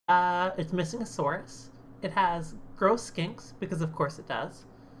It's missing a Saurus. It has gross skinks, because of course it does.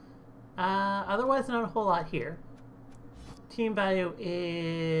 Otherwise, not a whole lot here. Team value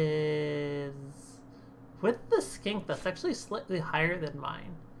is... With the skink, that's actually slightly higher than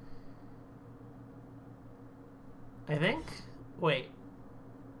mine. I think? Wait.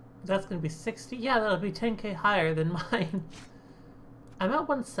 That's going to be 60? Yeah, that'll be 10k higher than mine. I'm at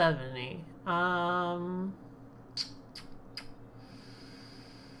 170.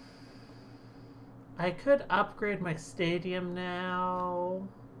 I could upgrade my stadium now.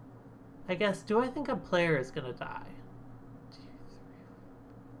 I guess, do I think a player is going to die?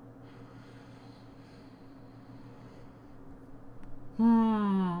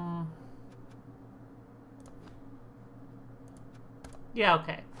 Yeah,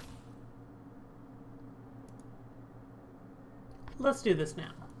 okay. Let's do this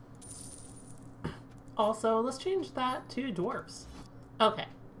now. Also, let's change that to dwarfs. Okay.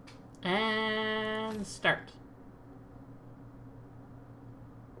 And start.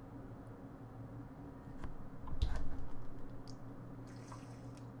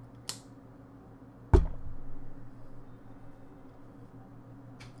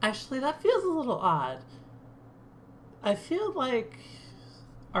 Actually, that feels a little odd. I feel like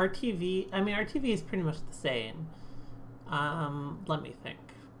RTV, I mean, RTV is pretty much the same. Let me think.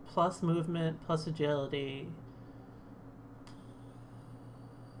 Plus movement, plus agility.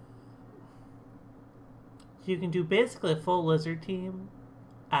 You can do basically a full lizard team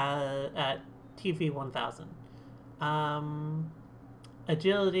at TV 1000.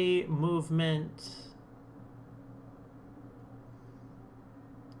 Agility, movement,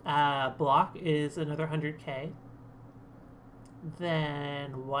 block is another 100k.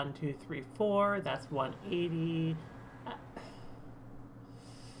 Then 1, 2, 3, 4, that's 180.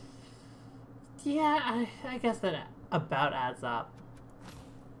 Yeah, I guess that about adds up.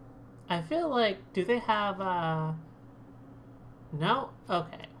 I feel like, do they have, no?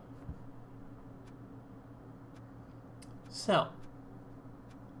 Okay. So,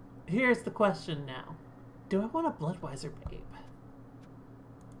 here's the question now. Do I want a Bloodweiser Babe?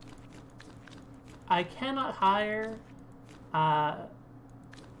 I cannot hire,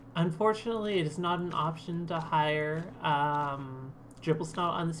 unfortunately, it is not an option to hire, Dribble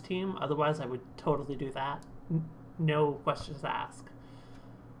Snout on this team. Otherwise, I would totally do that. No questions asked.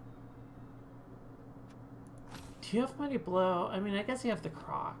 Do you have Mighty Blow? I mean, I guess you have the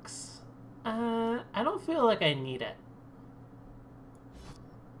Crocs. I don't feel like I need it.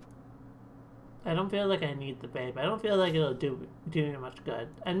 I don't feel like I need the Babe. I don't feel like it'll do me much good.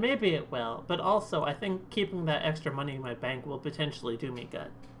 And maybe it will, but also I think keeping that extra money in my bank will potentially do me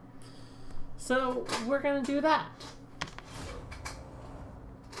good. So we're gonna do that.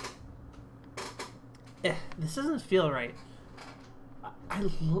 This doesn't feel right. I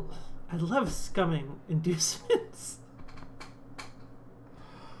love scumming inducements.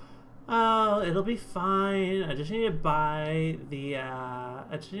 Oh, it'll be fine. I just need to buy the, I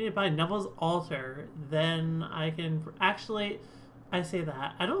just need to buy Neville's Altar. Then I can, actually, I say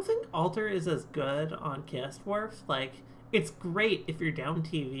that. I don't think Altar is as good on Chaos Dwarf. Like, it's great if you're down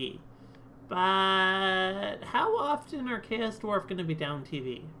TV. But how often are Chaos Dwarf going to be down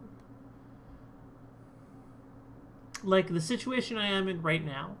TV? Like, the situation I am in right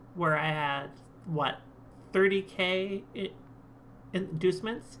now, where I had, what, 30k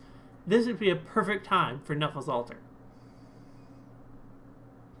inducements? This would be a perfect time for Neville's Altar.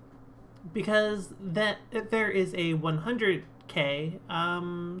 Because there is a 100k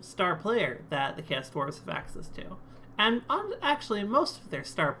star player that the Chaos Dwarves have access to. And actually, most of their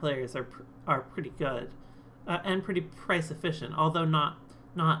star players are pretty good and pretty price efficient, although not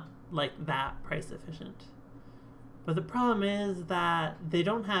like that price efficient. But the problem is that they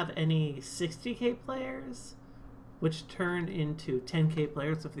don't have any 60k players, which turn into 10k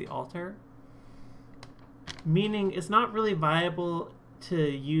players of the Altar. Meaning it's not really viable to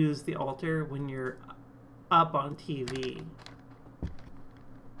use the Altar when you're up on TV.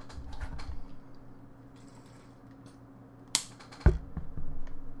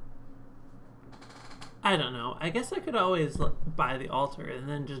 I don't know. I guess I could always buy the Altar and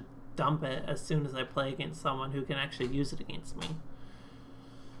then just dump it as soon as I play against someone who can actually use it against me.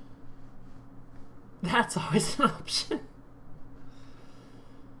 That's always an option.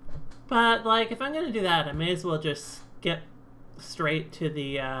 But, like, if I'm going to do that, I may as well just skip straight to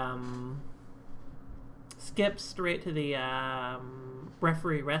the,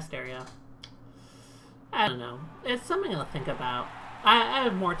 referee rest area. I don't know. It's something I'll think about. I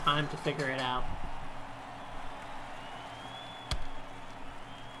have more time to figure it out.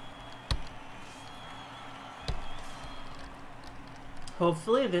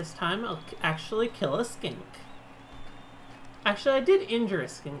 Hopefully this time I'll actually kill a skink. Actually, I did injure a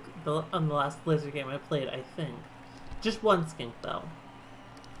skink on the last lizard game I played, I think. Just one skink, though.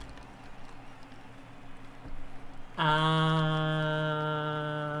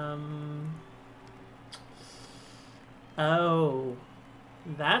 Oh.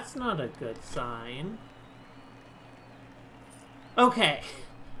 That's not a good sign. Okay.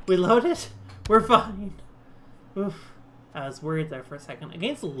 We loaded. We're fine. Oof. I was worried there for a second.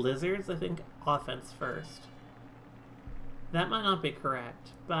 Against lizards, I think offense first. That might not be correct,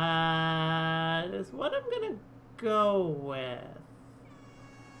 but is what I'm gonna go with.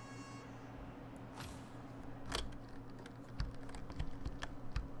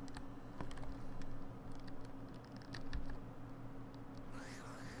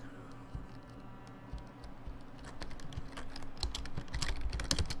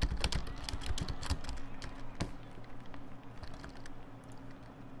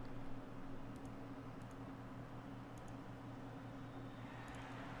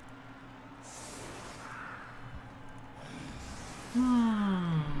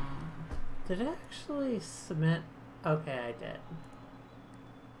 Did I actually submit? Okay, I did.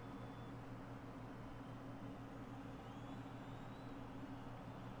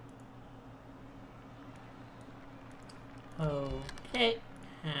 Okay,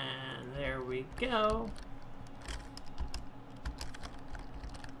 and there we go.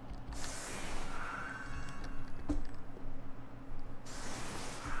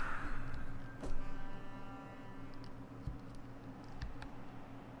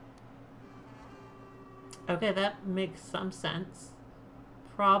 Okay, that makes some sense.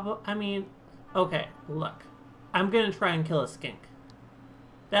 I mean, okay, look. I'm gonna try and kill a skink.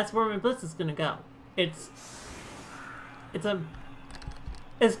 That's where my blitz is gonna go. It's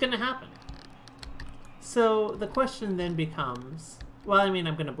gonna happen. So the question then becomes, well, I mean,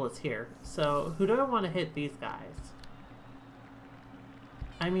 I'm gonna blitz here. So who do I want to hit these guys?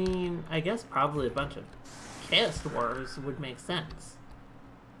 I mean, I guess probably a bunch of Chaos Dwarves would make sense.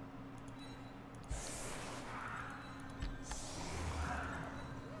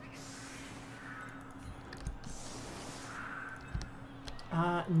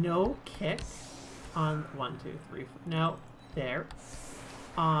 No kick on 1, 2, 3, 4. No, there.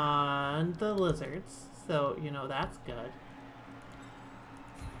 On the lizards. So, you know, that's good.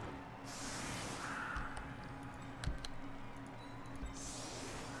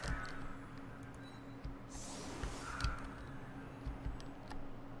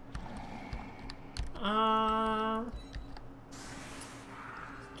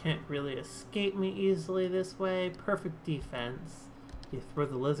 Can't really escape me easily this way. Perfect defense. You throw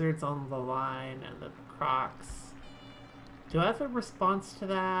the lizards on the line and the crocs. Do I have a response to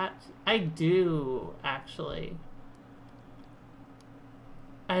that? I do, actually.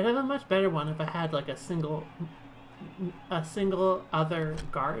 I'd have a much better one if I had like a single other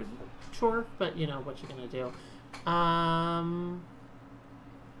guard chore, but you know what you're gonna do.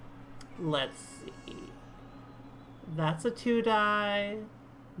 Let's see. That's a 2-die.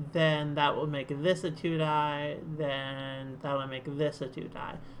 Then that will make this a 2-die. Then that will make this a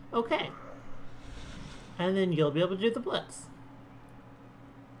 2-die. Okay. And then you'll be able to do the blitz.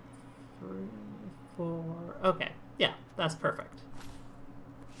 3, 4. Okay. Yeah, that's perfect.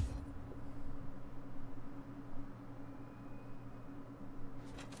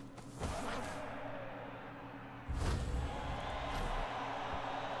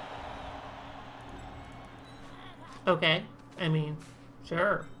 Okay. I mean,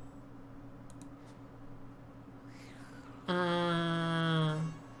 sure.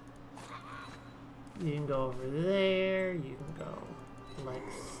 You can go over there, you can go like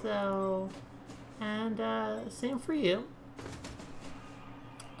so, and same for you.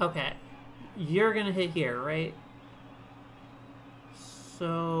 Okay, you're gonna hit here, right?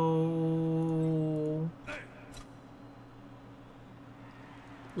 So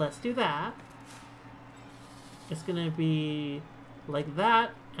let's do that. It's gonna be like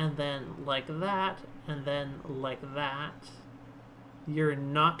that, and then like that, and then like that. You're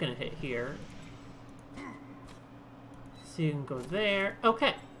not gonna hit here. So you can go there.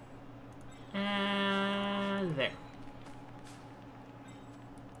 Okay. And there.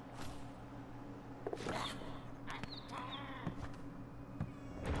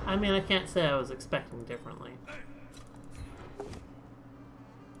 I mean, I can't say I was expecting differently.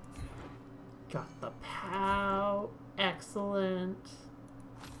 Got the POW. Excellent.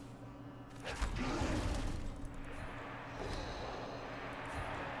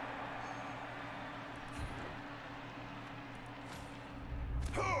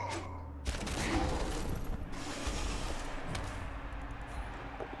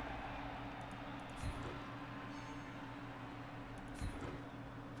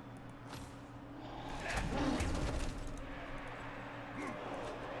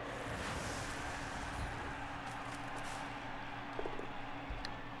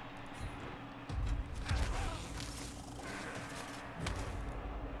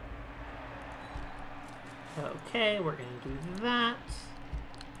 Okay, we're gonna do that.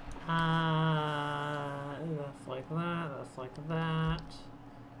 That's like that, that's like that.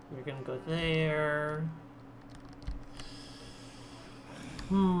 We're gonna go there.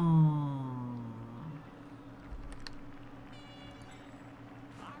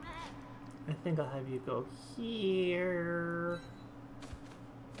 I think I'll have you go here.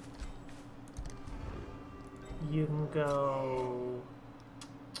 You can go...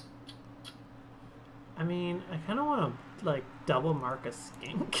 I mean, I kind of want to, like, double mark a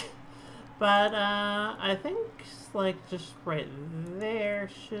skink. But, I think, like, just right there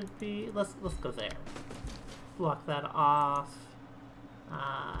should be... Let's go there. Block that off.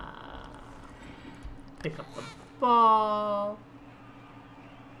 Pick up the ball.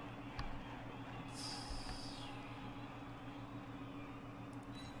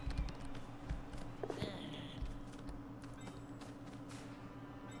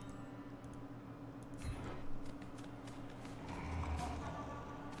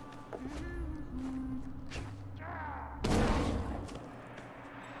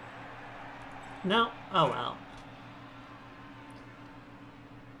 No? Oh well.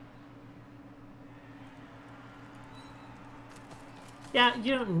 Yeah,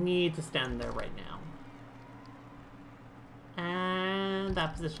 you don't need to stand there right now. And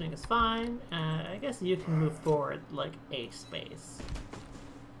that positioning is fine. I guess you can move forward like a space.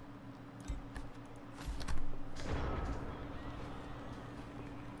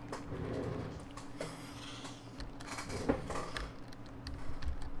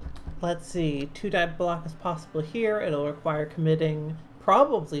 Let's see, 2-die block is possible here. It'll require committing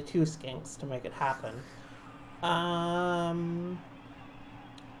probably 2 skinks to make it happen. I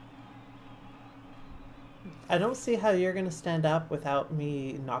don't see how you're gonna stand up without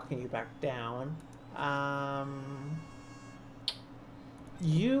me knocking you back down.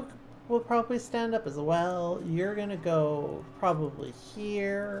 You will probably stand up as well. You're gonna go probably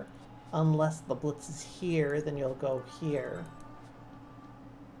here. Unless the blitz is here, then you'll go here.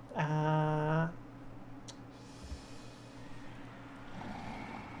 I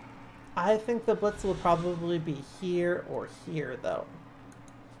think the blitz will probably be here or here, though.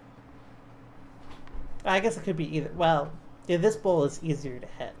 I guess it could be either. Well, yeah, this bull is easier to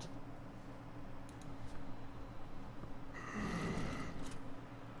hit.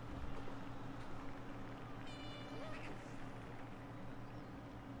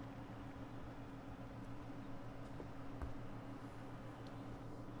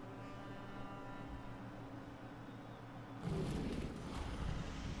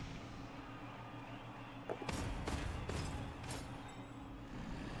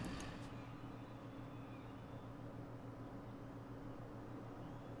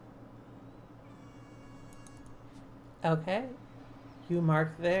 Okay, you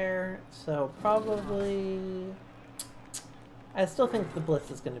marked there, so probably... I still think the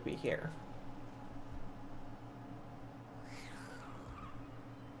blitz is going to be here.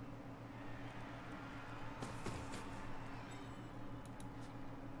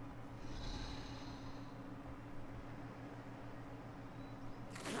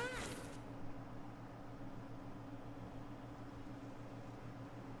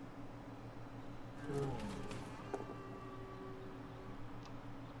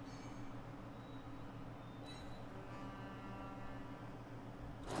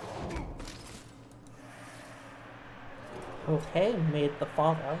 Okay, made the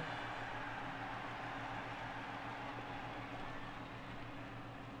follow.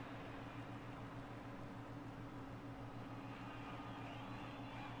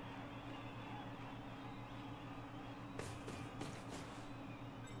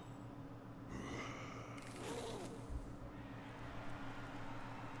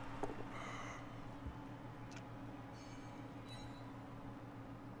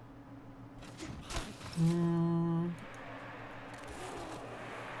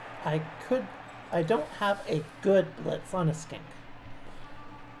 I don't have a good blitz on a skink.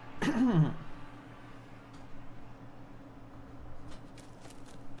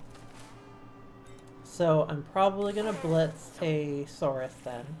 So I'm probably gonna blitz a Saurus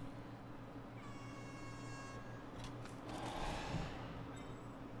then.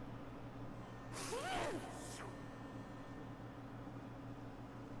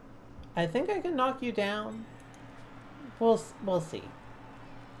 I think I can knock you down. We'll see.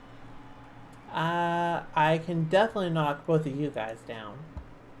 I can definitely knock both of you guys down.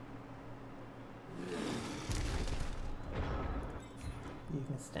 You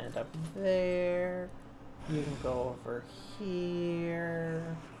can stand up there. You can go over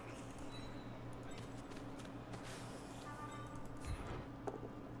here.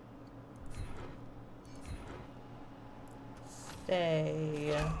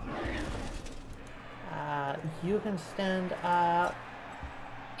 stay. You can stand up.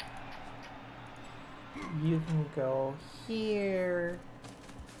 You can go here.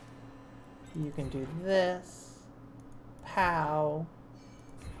 You can do this. Pow.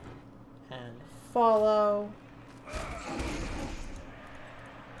 And follow.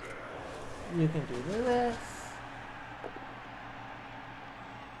 You can do this.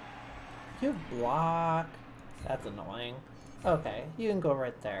 You block. That's annoying. Okay, you can go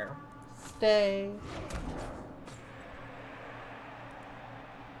right there. Stay.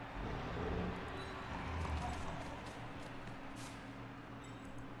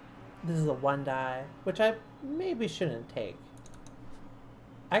 This is a 1-die, which I maybe shouldn't take.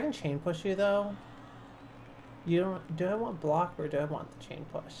 I can chain push you though. You don't. Do I want block or do I want the chain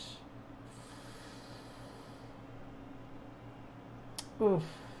push? Oof,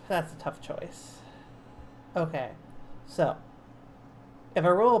 that's a tough choice. Okay, so if I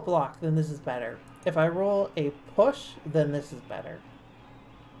roll a block, then this is better. If I roll a push, then this is better.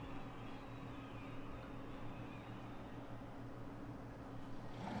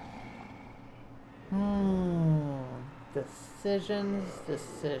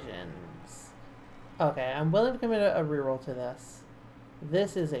 Decisions. Okay, I'm willing to commit a reroll to this.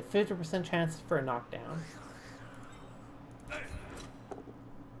 This is a 50% chance for a knockdown.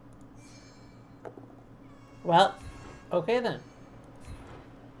 Well, okay then.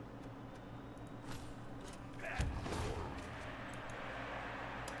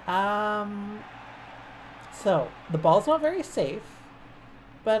 So the ball's not very safe,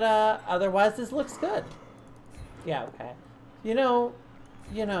 but otherwise this looks good. Yeah, okay. You know,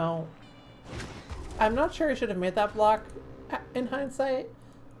 I'm not sure I should have made that block in hindsight.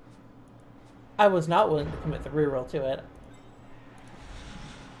 I was not willing to commit the reroll to it.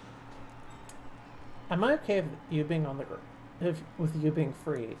 Am I okay with you being on the ground? With you being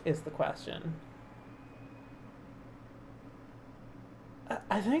free is the question.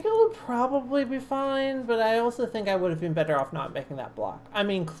 I think it would probably be fine, but I also think I would have been better off not making that block. I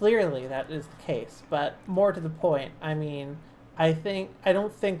mean, clearly that is the case, but more to the point, I mean, I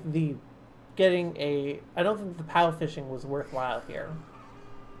don't think the POW fishing was worthwhile here.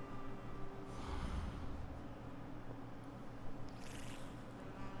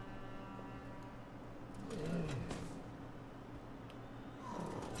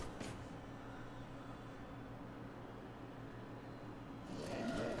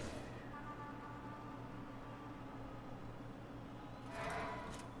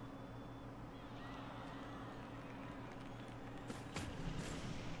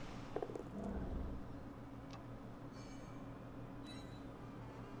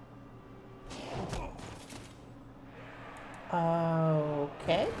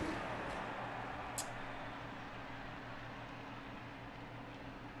 Okay.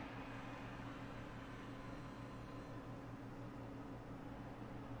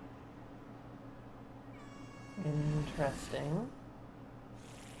 Interesting.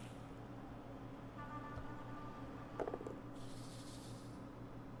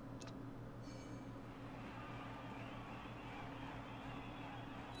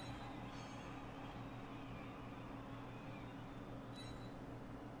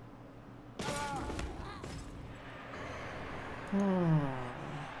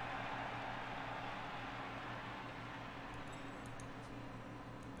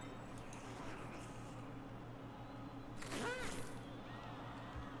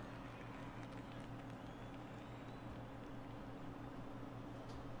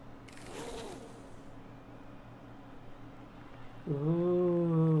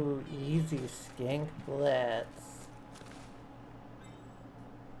 Ooh, easy skink blitz.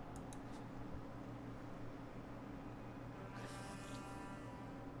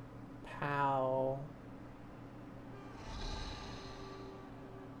 Pow.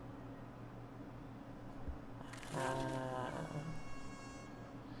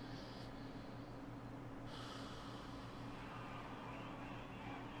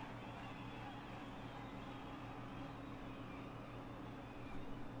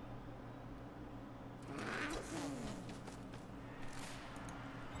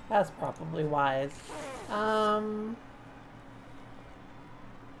 That's probably wise.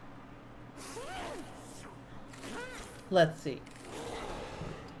 Let's see.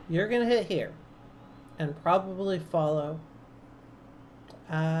 You're gonna hit here and probably follow.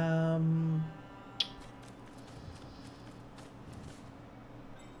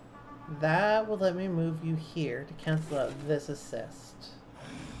 That will let me move you here to cancel out this assist.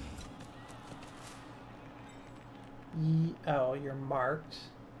 Oh, you're marked.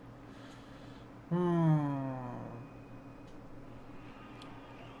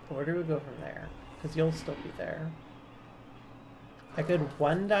 Where do we go from there? Because you'll still be there. I could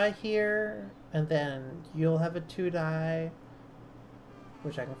 1-die here, and then you'll have a 2-die,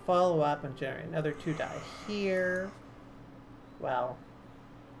 which I can follow up and generate another 2-die here. Well.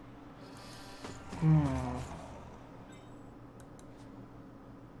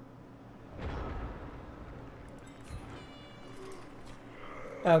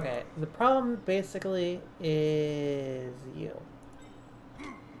 Okay, the problem basically is you.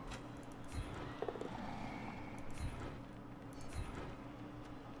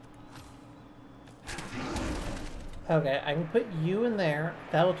 Okay, I can put you in there.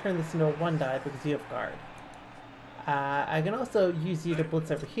 That will turn this into a 1-die because you have guard. I can also use you to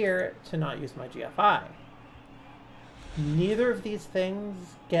blitz over here to not use my GFI. Neither of these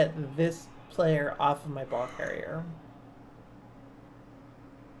things get this player off of my ball carrier.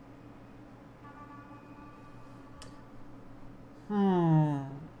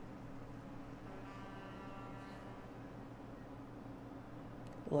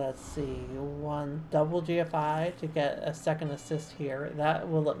 Let's see, one double GFI to get a second assist here. That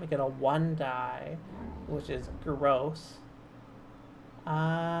will let me get a 1-die, which is gross.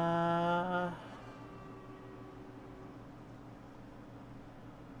 1,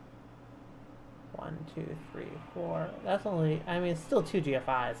 2, 3, 4. That's only, I mean, it's still 2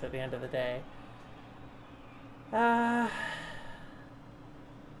 GFIs at the end of the day.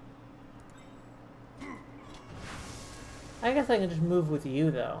 I guess I can just move with you,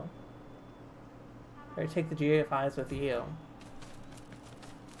 though. Or take the GFIs with you.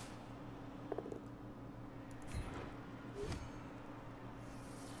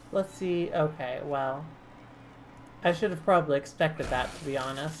 Let's see. Okay, well. I should have probably expected that, to be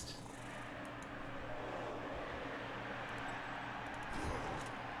honest.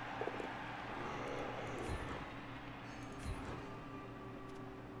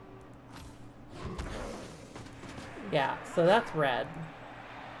 Yeah, so that's red.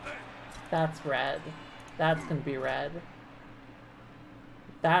 That's red. That's gonna be red.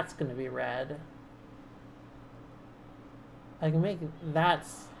 That's gonna be red. I can make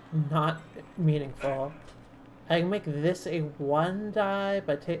that's not meaningful. I can make this a 1-die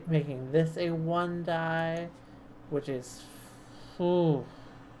by making this a 1-die, which is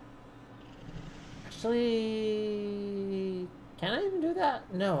actually, can I even do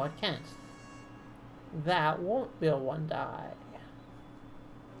that? No, I can't. That won't be a 1-die.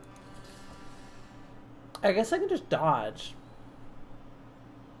 I guess I can just dodge.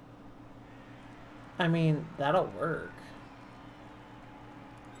 I mean, that'll work.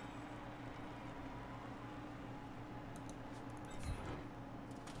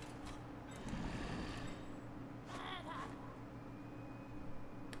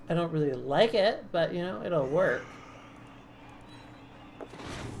 I don't really like it, but you know, it'll work.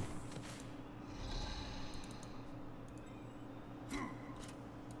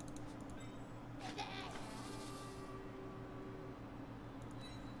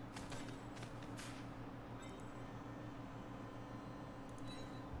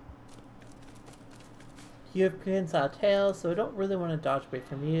 You have prehensile tail, so I don't really want to dodge away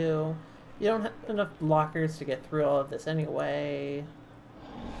from you. You don't have enough blockers to get through all of this anyway.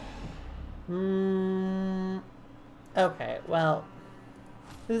 Okay, well,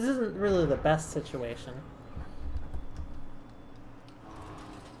 this isn't really the best situation.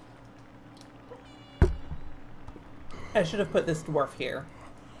 I should have put this dwarf here.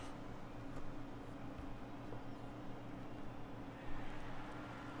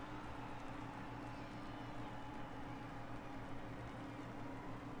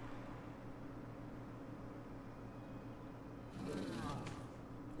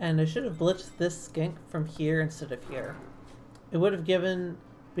 And I should have blitzed this skink from here instead of here. It would have given,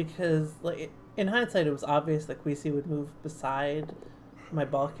 because like in hindsight it was obvious that Queasy would move beside my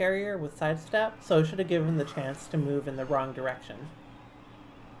ball carrier with sidestep, so I should have given the chance to move in the wrong direction.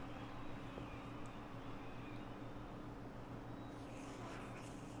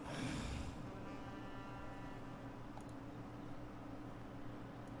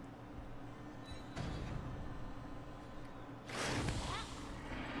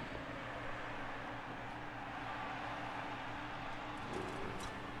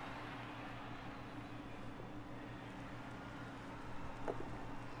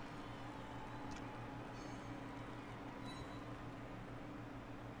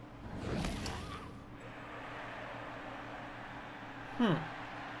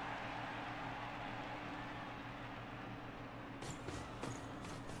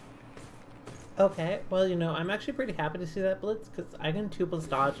 Okay, well, you know, I'm actually pretty happy to see that blitz, because I can 2+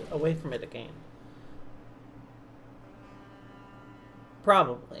 dodge away from it again.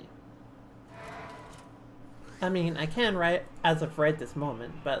 Probably. I mean, I can write as of right this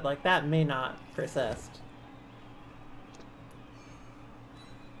moment, but like that may not persist.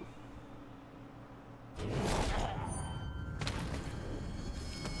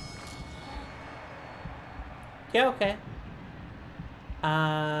 Yeah, okay.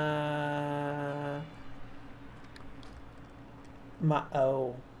 Oh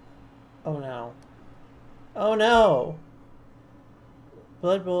no. Oh no!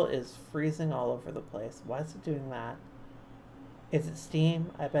 Blood Bowl is freezing all over the place. Why is it doing that? Is it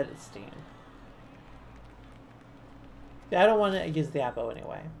Steam? I bet it's Steam. I don't want to use the Apo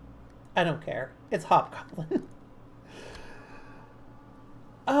anyway. I don't care. It's Hobgoblin.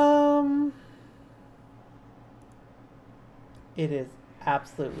 It is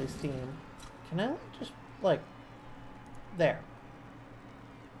absolutely Steam. Can I just, like, there.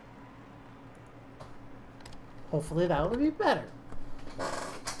 Hopefully that will be better.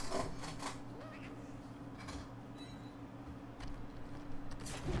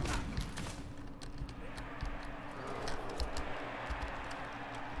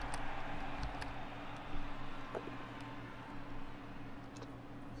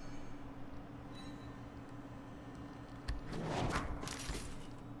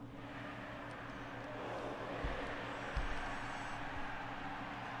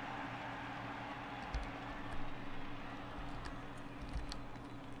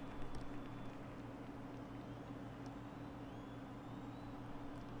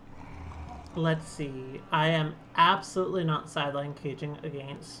 Let's see. I am absolutely not sideline caging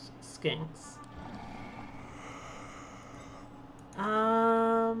against skinks.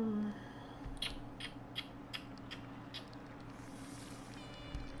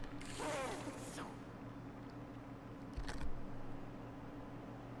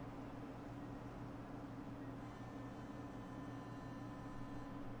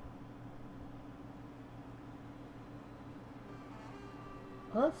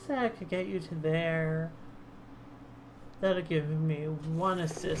 Let's say I could get you to there. That'll give me 1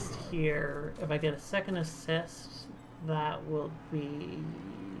 assist here. If I get a second assist, that will be...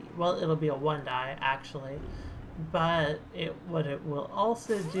 well, it'll be a 1 die, actually. But what it will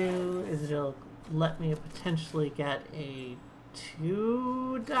also do is it'll let me potentially get a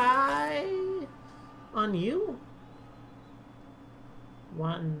 2 die on you.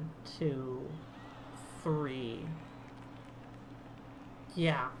 1, 2, 3...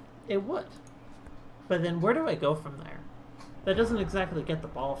 yeah, it would. But then where do I go from there? That doesn't exactly get the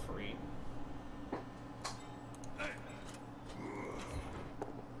ball free.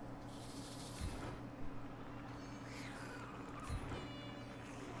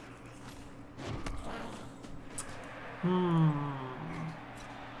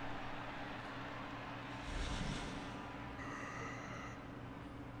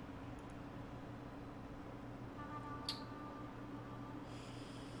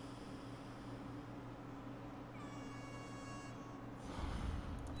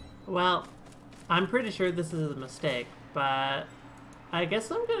 Well, I'm pretty sure this is a mistake, but I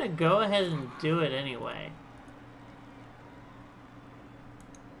guess I'm gonna go ahead and do it anyway.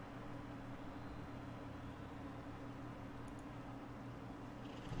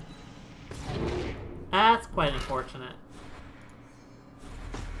 That's quite unfortunate.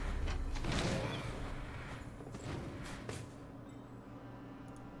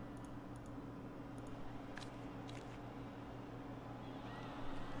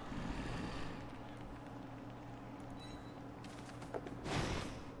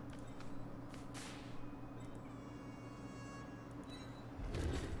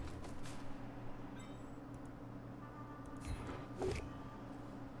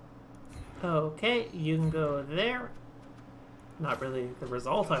 Okay, you can go there. Not really the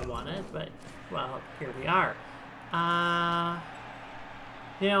result I wanted, but, well, here we are.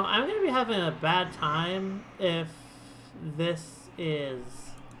 You know, I'm going to be having a bad time if this is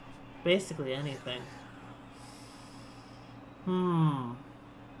basically anything.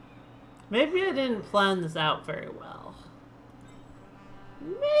 Maybe I didn't plan this out very well.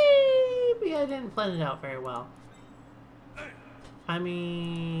 Maybe I didn't plan it out very well. I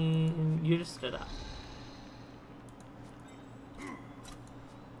mean, you just stood up.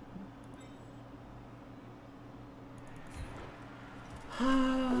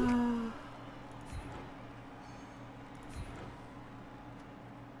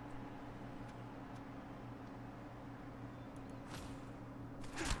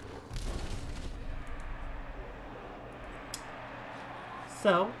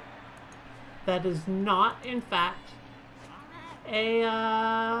 So, that is not, in fact,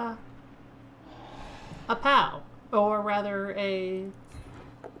 a POW, or rather a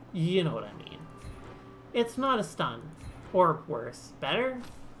You know what I mean. It's not a stun. Or worse. Better?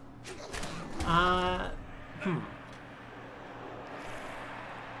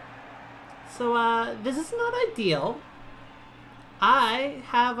 So, this is not ideal. I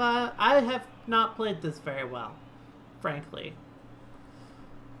have not played this very well, frankly.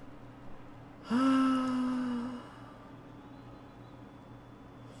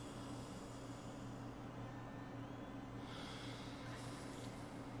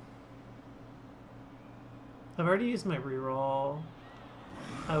 I've already used my reroll.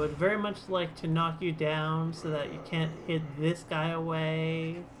 I would very much like to knock you down so that you can't hit this guy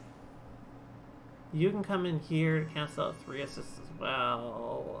away. You can come in here to cancel out 3 assists as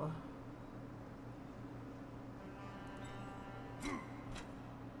well.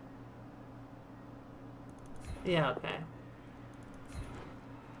 Yeah, okay.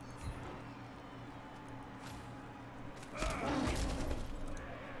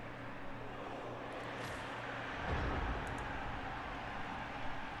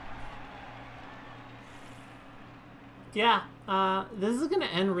 Yeah, this is gonna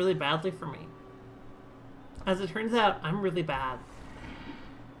end really badly for me. As it turns out, I'm really bad.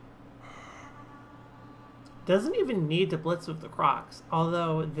 Doesn't even need to blitz with the Crocs,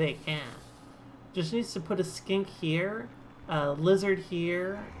 although they can. Just needs to put a skink here, a lizard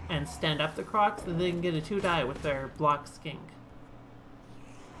here, and stand up the Crocs, so they can get a 2-die with their block skink.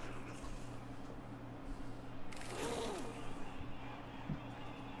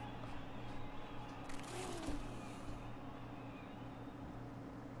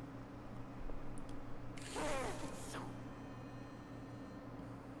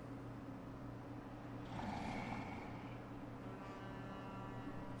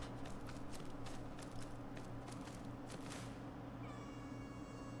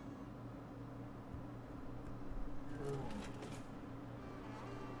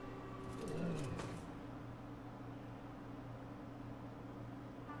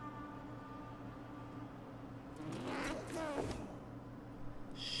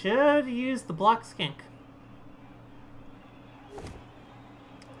 Should use the block skink.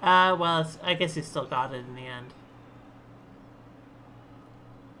 Well, I guess he still got it in the end.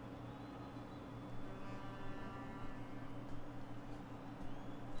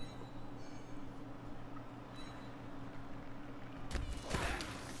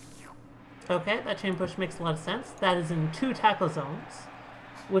 Okay, that chain push makes a lot of sense. That is in 2 tackle zones,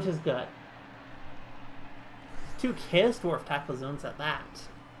 which is good. 2 Chaos Dwarf tackle zones at that.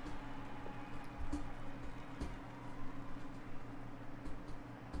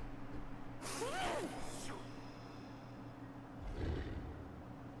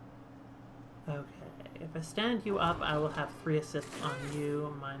 Okay, if I stand you up, I will have 3 assists on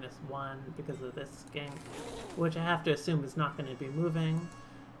you, -1 because of this skink, which I have to assume is not going to be moving.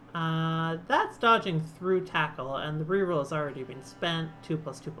 That's dodging through tackle, and the reroll has already been spent. 2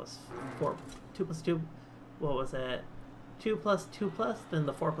 + 2 + 4. 2 + 2. What was it? 2 + 2 +, then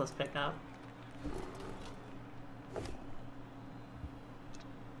the 4 + pickup.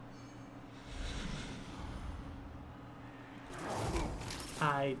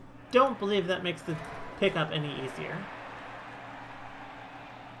 I don't believe that makes the pickup any easier.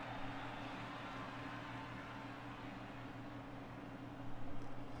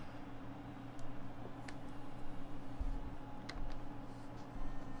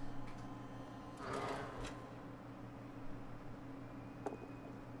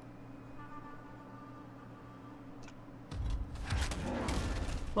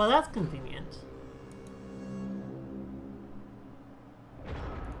 Well, that's convenient.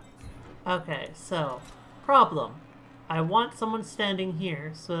 Okay, so, problem. I want someone standing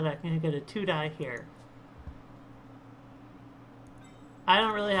here so that I can get a 2-die here. I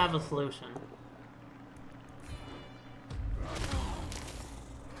don't really have a solution.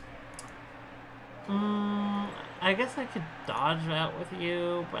 I guess I could dodge out with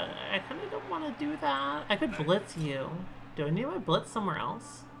you, but I kind of don't want to do that. I could blitz you. Do I need my blitz somewhere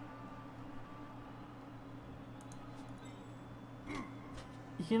else?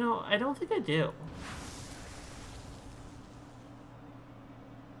 You know, I don't think I do.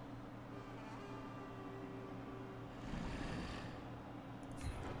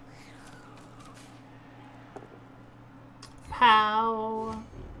 Pow.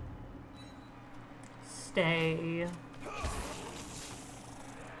 Stay.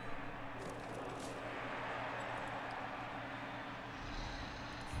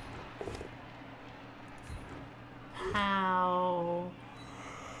 Pow.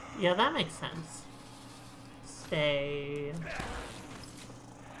 Yeah, that makes sense. Stay.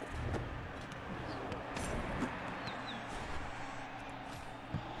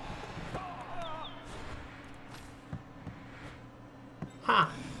 Huh.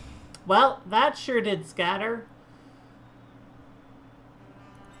 Well, that sure did scatter.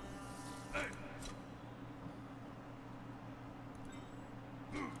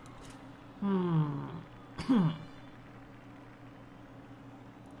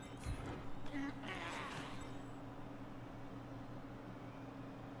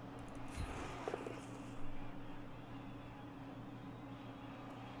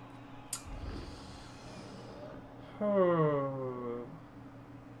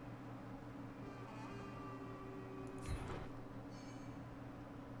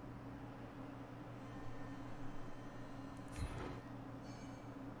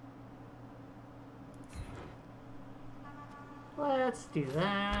 Let's do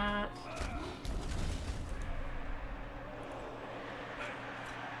that.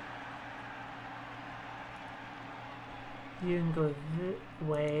 You can go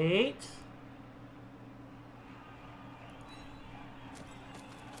wait.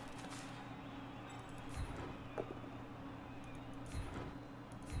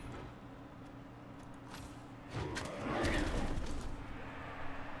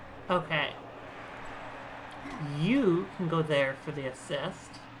 Okay. You can go there for the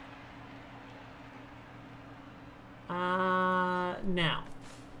assist. Now.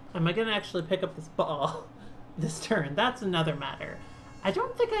 Am I going to actually pick up this ball this turn? That's another matter. I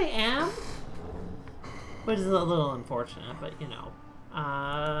don't think I am. Which is a little unfortunate, but you know.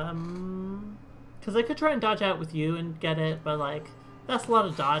 Because I could try and dodge out with you and get it, but like, that's a lot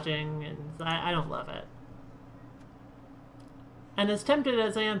of dodging, and I don't love it. And as tempted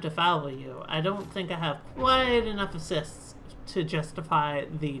as I am to foul you, I don't think I have quite enough assists to justify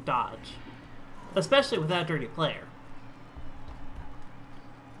the dodge. Especially with that dirty player.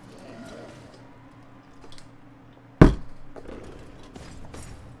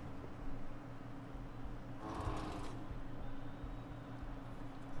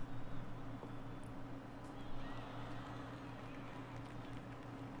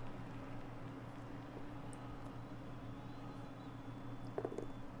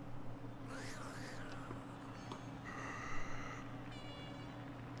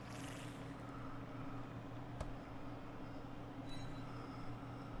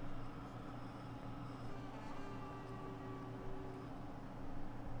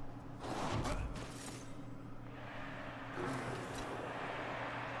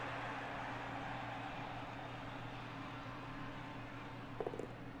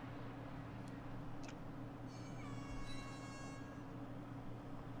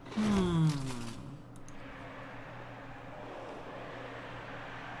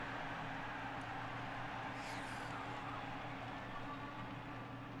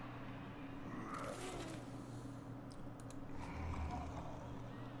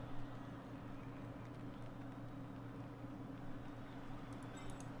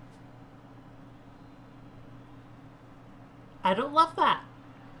 I don't love that.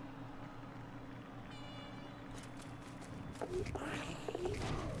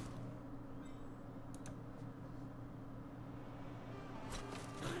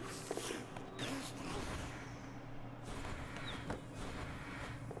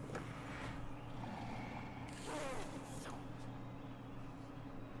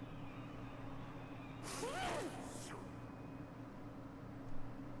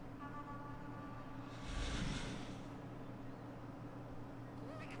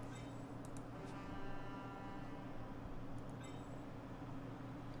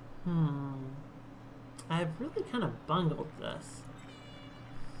 I've really kind of bungled this.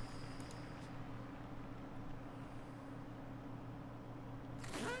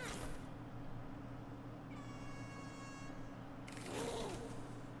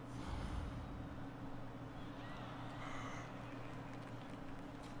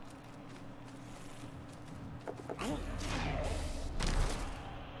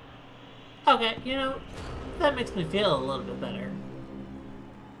 Okay, you know, that makes me feel a little bit better.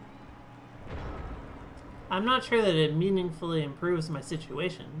 I'm not sure that it meaningfully improves my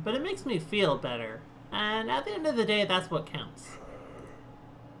situation, but it makes me feel better. And at the end of the day, that's what counts.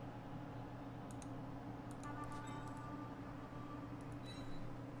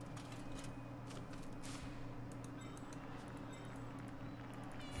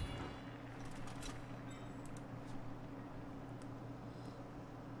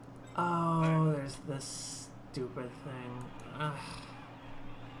 Oh, there's this stupid thing. Ugh.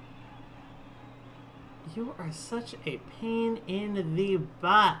 You are such a pain in the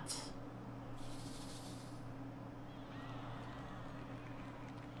butt.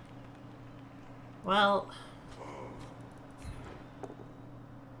 Well,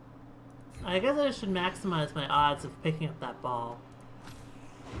 I guess I should maximize my odds of picking up that ball.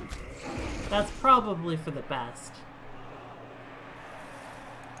 That's probably for the best.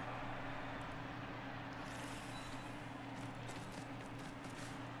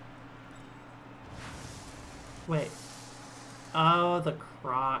 Wait. Oh, the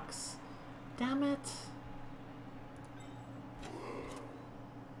Crocs. Damn it.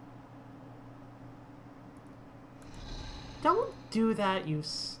 Don't do that, you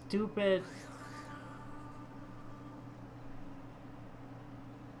stupid...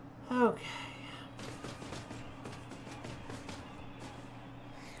 Okay.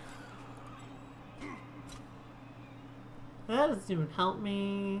 That doesn't even help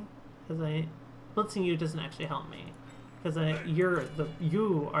me, because blitzing you doesn't actually help me, because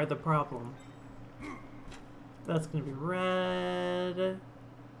you are the problem. That's gonna be red.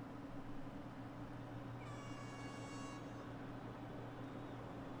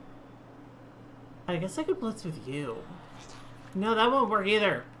 I guess I could blitz with you. No, that won't work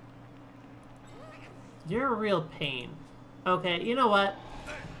either. You're a real pain. Okay, you know what?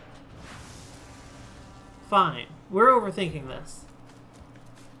 Fine. We're overthinking this.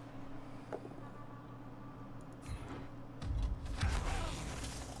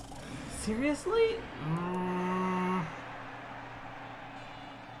 Seriously?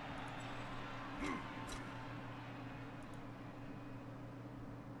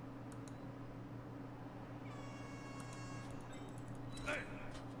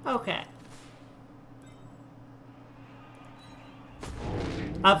 Okay.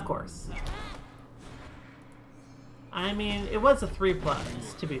 Of course. I mean, it was a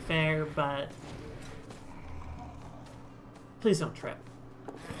 3+, to be fair, but... Please don't trip.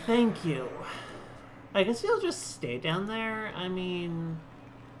 Thank you. I guess you'll just stay down there. I mean,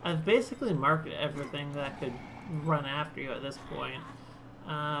 I've basically marked everything that could run after you at this point.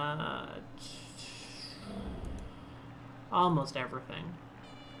 Almost everything.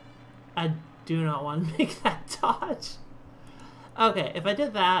 I do not want to make that dodge. Okay, if I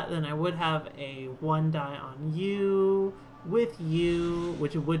did that, then I would have a 1 die on you, with you,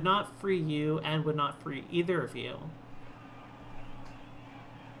 which would not free you, and would not free either of you.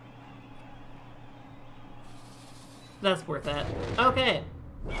 That's worth it. Okay.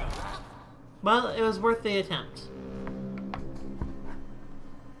 Well, it was worth the attempt.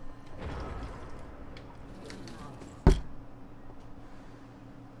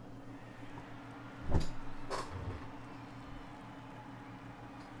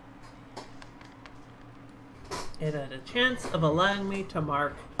 It had a chance of allowing me to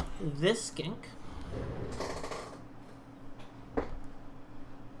mark this skink,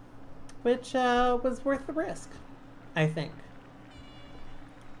 which was worth the risk, I think.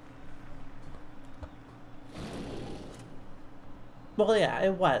 Well, yeah,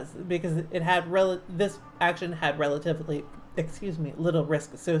 it was, because it had this action had relatively, little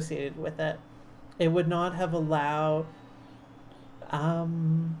risk associated with it. It would not have allowed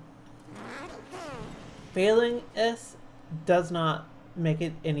failing this does not make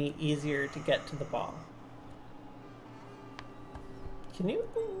it any easier to get to the ball. Can you?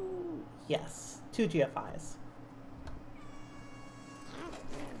 Yes, 2 GFIs.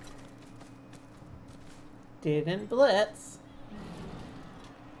 Didn't blitz.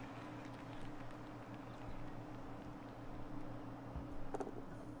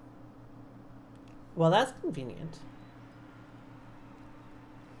 Well, that's convenient.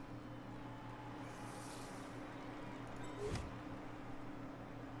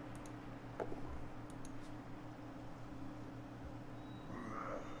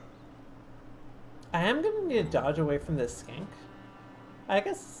 I am going to need to dodge away from this skink. I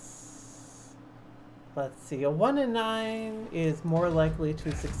guess... Let's see. A 1 in 9 is more likely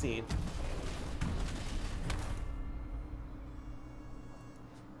to succeed.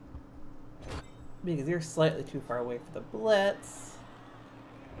 Because you're slightly too far away for the blitz.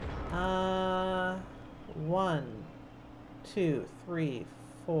 1, 2, 3,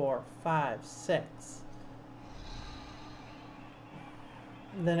 4, 5, 6.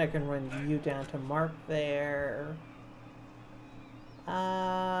 Then I can run you down to mark there.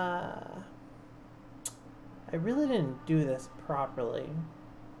 I really didn't do this properly.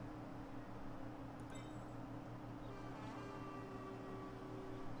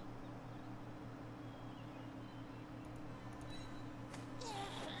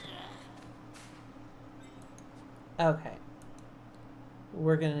 Okay.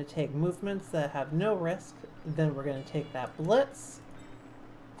 We're going to take movements that have no risk. Then we're going to take that blitz.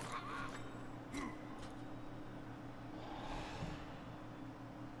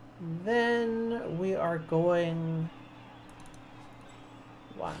 Then we are going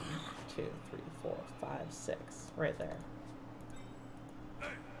 1, 2, 3, 4, 5, 6, right there.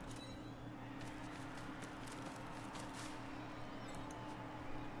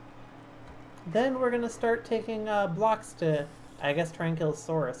 then we're gonna start taking blocks to, I guess, try and kill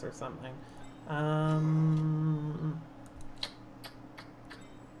Saurus or something.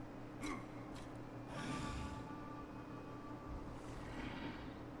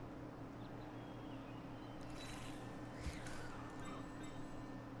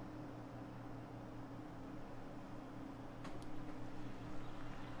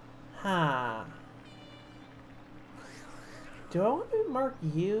 Huh. Do I want to mark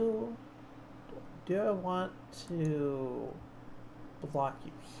you? Do I want to block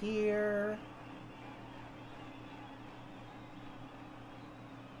you here?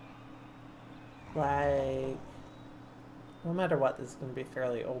 Like, no matter what, this is going to be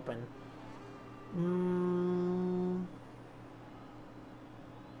fairly open.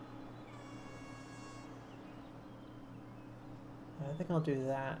 I think I'll do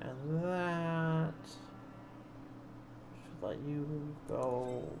that and that. Should let you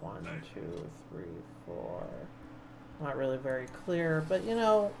go 1, 2, 3, 4. Not really very clear, but you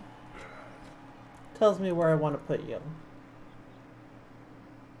know, tells me where I want to put you.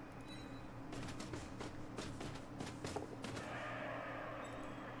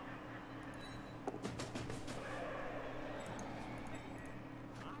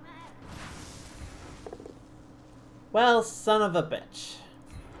 Well, son of a bitch.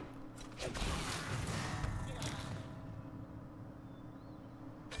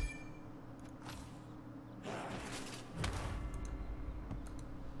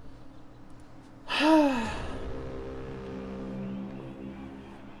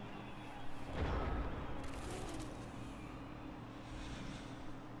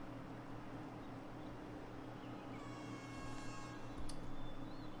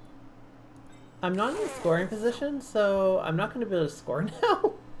 I'm not in a scoring position, so I'm not going to be able to score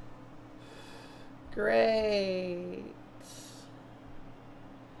now. Great.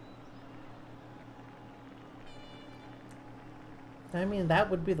 I mean,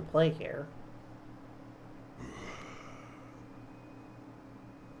 that would be the play here.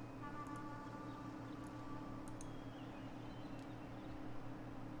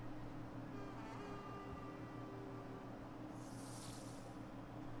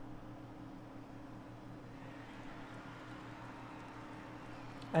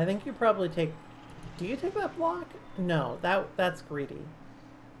 I think you probably take... Do you take that block? No, that's greedy.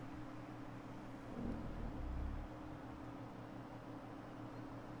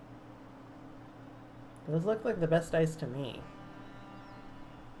 Those look like the best dice to me.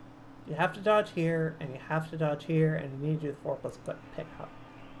 You have to dodge here, and you have to dodge here, and you need to do the 4+ pick up.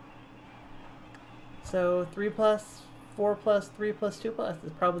 So 3+, 4+, 3+, 2+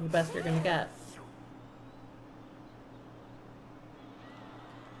 is probably the best you're going to get.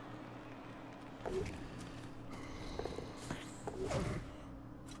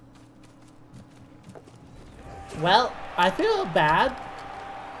 Well, I feel bad.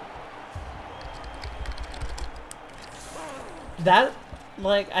 That,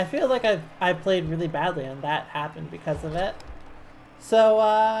 like, I feel like I played really badly and that happened because of it. So,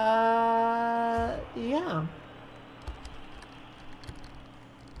 yeah.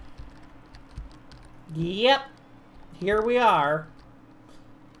 Yep. Here we are.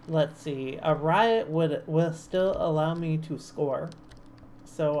 Let's see. A Riot will still allow me to score.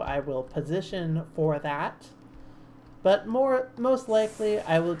 So I will position for that. But most likely,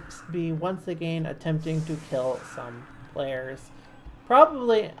 I will be once again attempting to kill some players.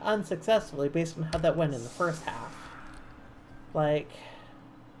 Probably unsuccessfully, based on how that went in the first half. Like,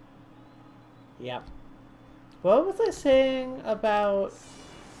 yep. What was I saying about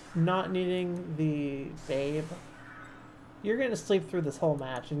not needing the babe? You're going to sleep through this whole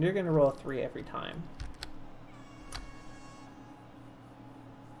match, and you're going to roll a 3 every time.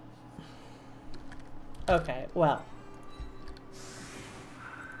 Okay, well.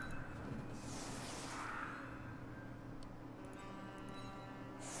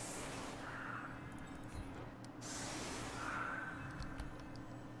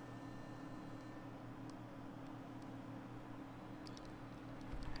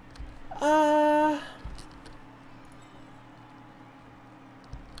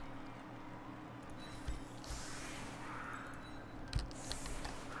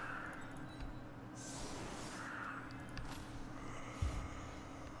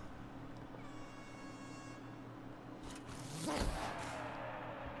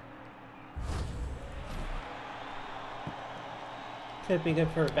 Could be good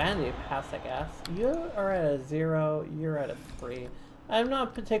for a vanity pass, I guess. You are at a 0, you're at a 3. I'm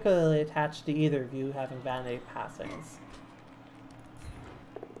not particularly attached to either of you having vanity passings.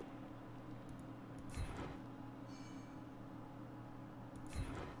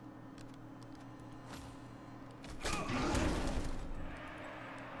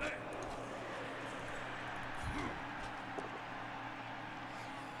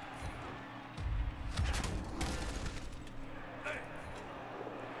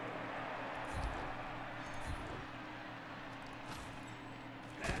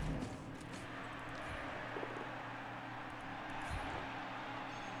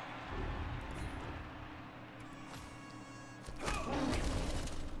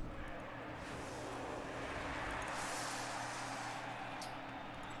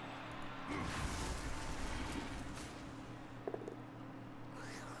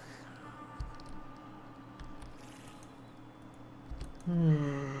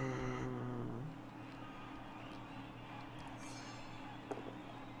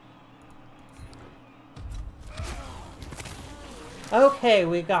 Okay,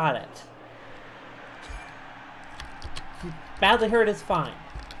 we got it. Badly hurt is fine.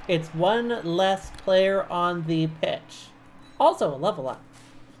 It's one less player on the pitch. Also a level up.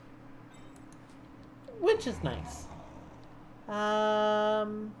 Which is nice.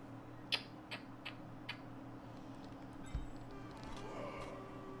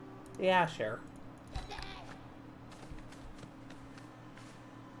 Yeah, sure.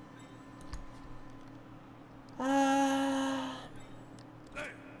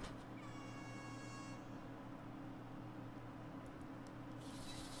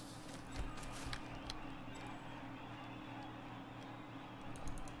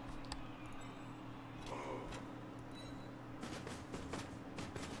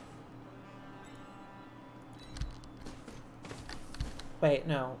 Wait,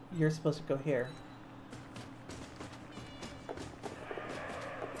 no. You're supposed to go here.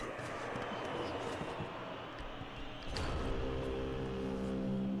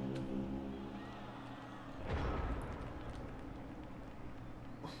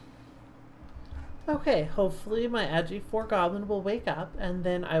 Okay, hopefully my Agi 4 Goblin will wake up, and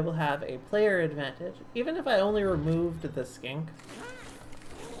then I will have a player advantage. Even if I only removed the skink,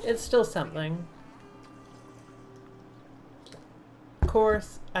 it's still something. Of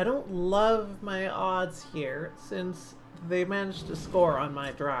course, I don't love my odds here, since they managed to score on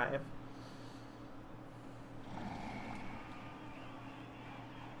my drive.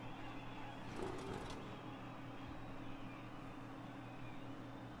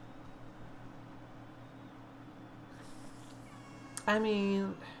 I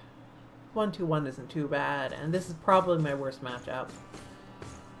mean, 1-2-1 isn't too bad, and this is probably my worst matchup.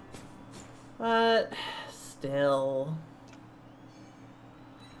 But still.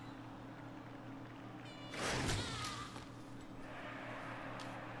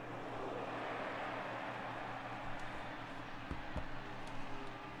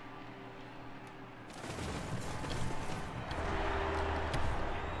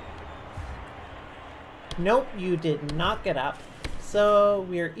 Nope, you did not get up. So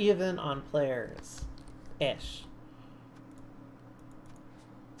we're even on players. Ish.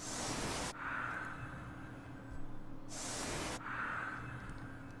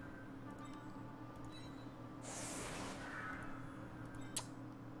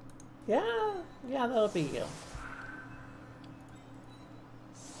 Yeah, that'll be you.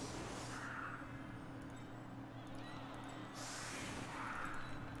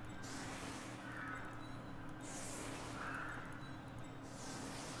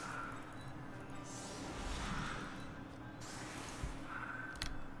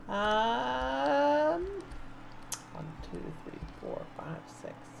 Um, 1, 2, 3, 4, 5,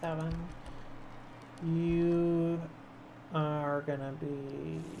 6, 7. You are gonna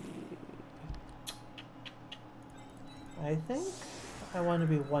be... I think I want to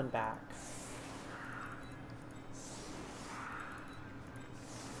be 1 back.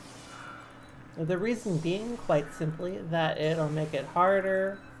 The reason being, quite simply, that it'll make it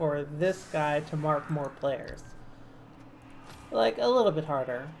harder for this guy to mark more players. Like, a little bit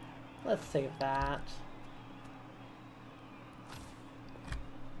harder. Let's save that.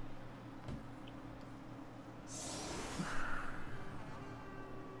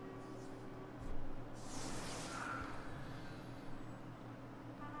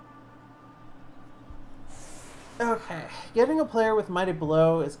 Okay, getting a player with Mighty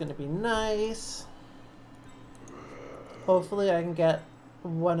Blow is going to be nice. Hopefully I can get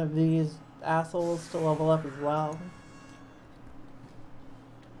one of these assholes to level up as well.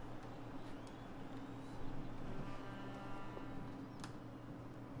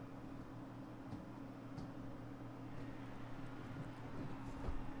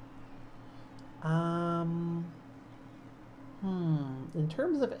 In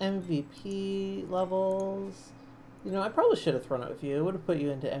terms of MVP levels, you know, I probably should have thrown it with you. It would have put you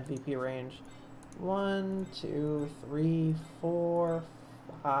into MVP range. 1, 2, 3, 4,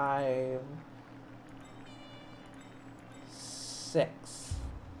 5, 6.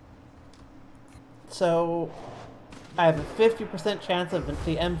 So I have a 50% chance of the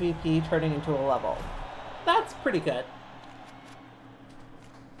MVP turning into a level. That's pretty good.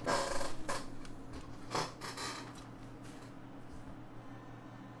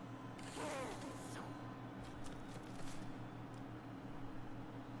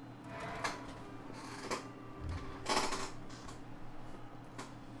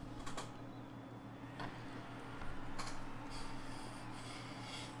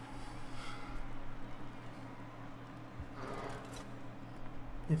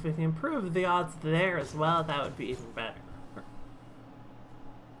 If we can improve the odds there as well, that would be even better.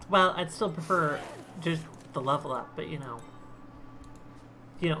 Well, I'd still prefer just the level up, but you know,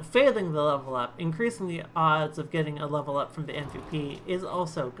 failing the level up, increasing the odds of getting a level up from the MVP is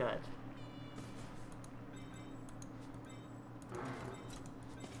also good.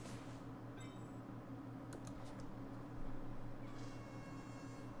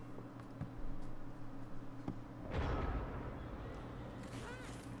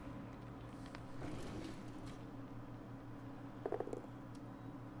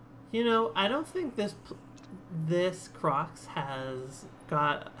 You know, I don't think this Crocs has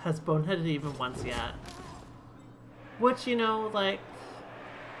boneheaded even once yet. Which, you know, like,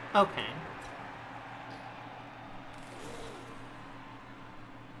 okay.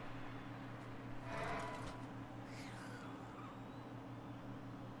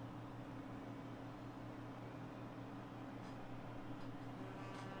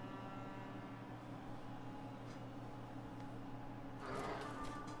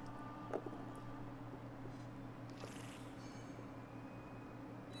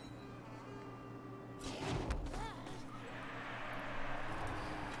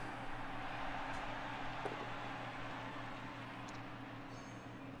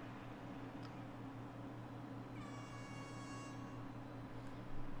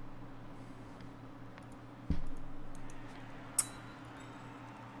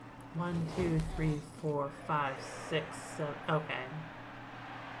 One, two, three, 4, 5, 6, 7. Okay.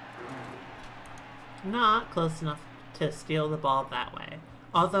 Not close enough to steal the ball that way.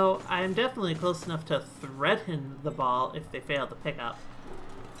 Although I am definitely close enough to threaten the ball if they fail to pick up.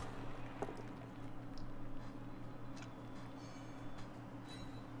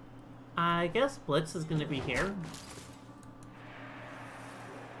 I guess Blitz is going to be here.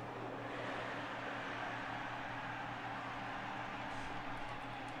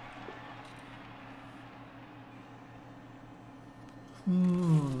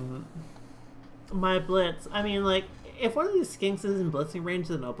 My Blitz, I mean, like, if one of these skinks is in blitzing range,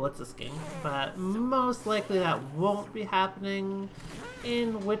 then I'll blitz a skink, but most likely that won't be happening,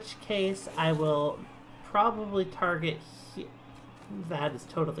 in which case I will probably target that is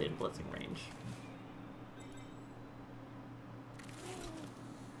totally in blitzing range.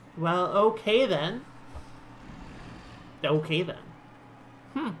 Well, okay then. Okay then.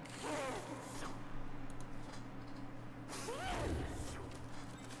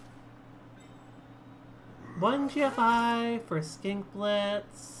 One GFI for Skink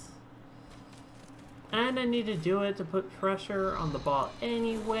Blitz. And I need to do it to put pressure on the ball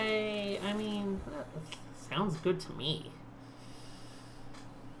anyway. I mean, that sounds good to me.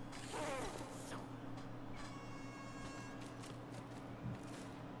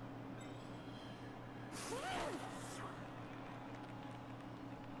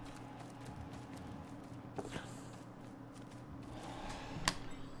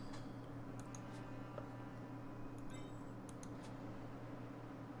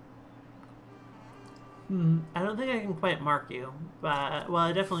 I don't think I can quite mark you, but, well,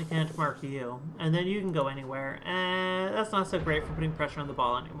 I definitely can't mark you. And then you can go anywhere, and that's not so great for putting pressure on the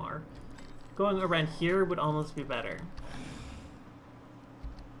ball anymore. Going around here would almost be better.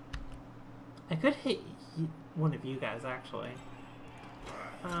 I could hit one of you guys, actually.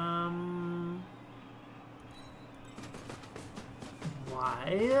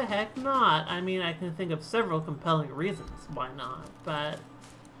 Why the heck not? I mean, I can think of several compelling reasons why not, but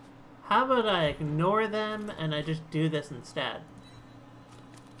how about I ignore them and I just do this instead?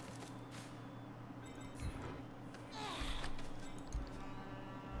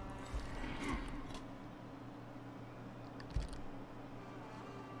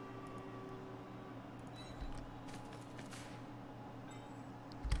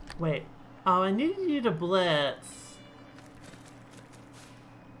 Wait. Oh, I needed you to blitz.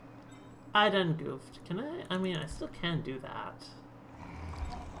 I done goofed. Can I? I mean, I still can do that.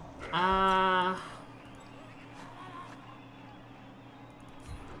 I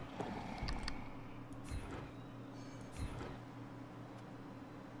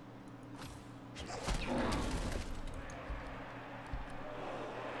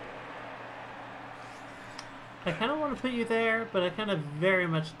kind of want to put you there, but I kind of very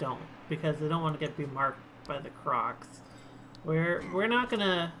much don't, because I don't want to be marked by the Crocs. We're not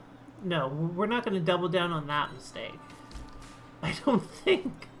gonna, no, we're not gonna double down on that mistake. I don't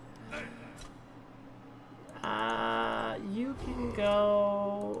think. You can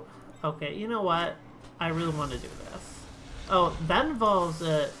go. Okay, you know what? I really want to do this. Oh, that involves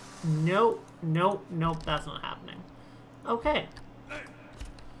a. Nope, nope, nope. That's not happening. Okay.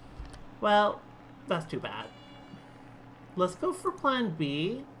 Well, that's too bad. let's go for plan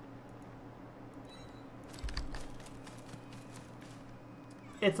B.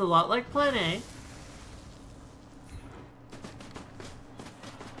 It's a lot like plan A.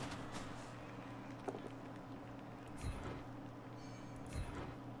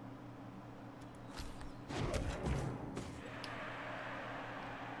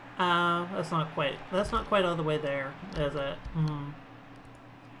 That's not quite all the way there, is it?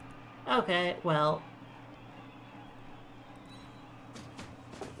 Okay, well.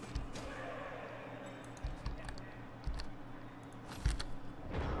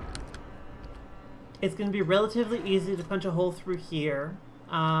 It's going to be relatively easy to punch a hole through here.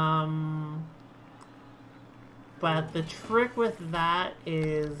 But the trick with that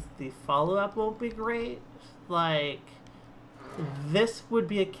is the follow-up won't be great. Like, this would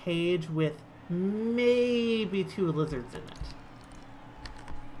be a cage with maybe 2 lizards in it.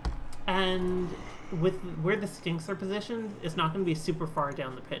 And with where the skinks are positioned, it's not going to be super far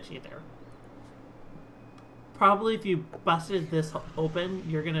down the pitch either. Probably if you busted this open,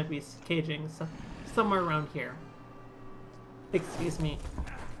 you're going to be caging somewhere around here. Excuse me.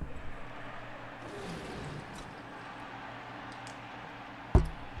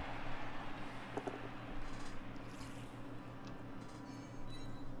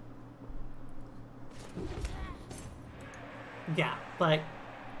 Yeah, like,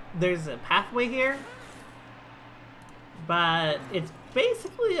 there's a pathway here, but it's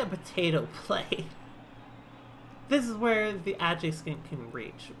basically a potato play. This is where the Agi skink can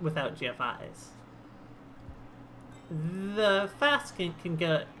reach without GFIs. The fast skink can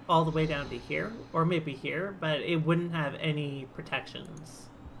get all the way down to here, or maybe here, but it wouldn't have any protections.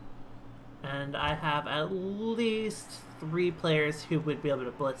 And I have at least 3 players who would be able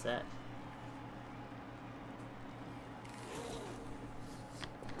to blitz it.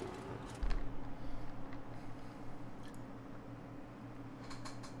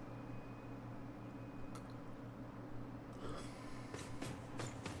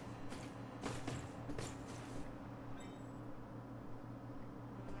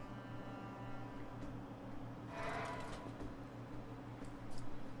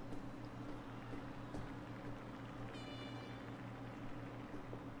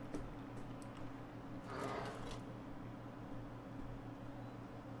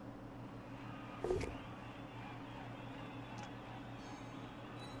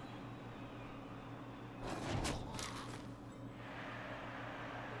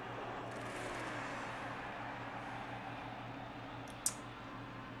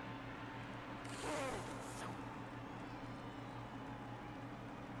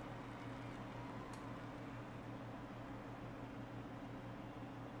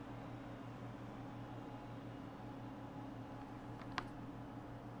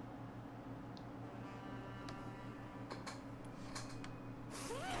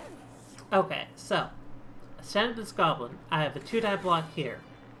 Okay, so, I stand up this goblin. I have a 2-die block here.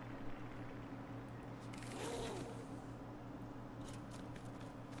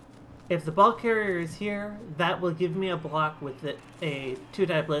 If the ball carrier is here, that will give me a block with a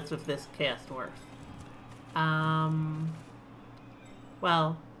 2-die blitz with this Chaos Dwarf.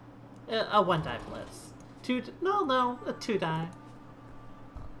 Well, a 1-die blitz. No, a 2-die.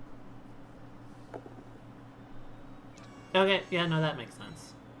 Okay, yeah, no, that makes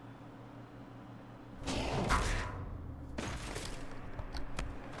sense.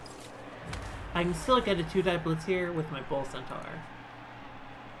 I can still get a 2-die blitz here with my Bull Centaur.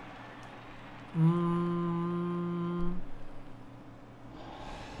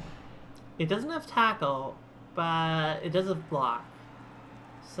 It doesn't have tackle, but it does have block.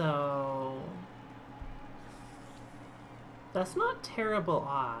 So that's not terrible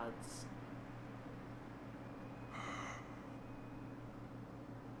odds.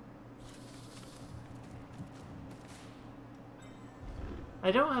 I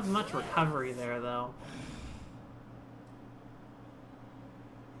don't have much recovery there, though.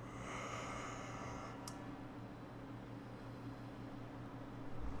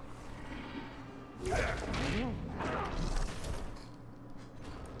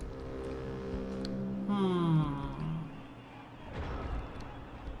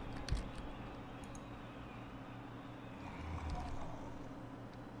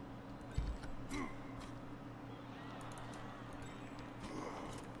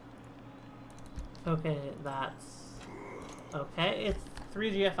 Okay, that's... okay, it's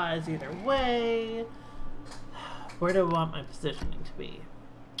 3 GFIs either way. Where do I want my positioning to be?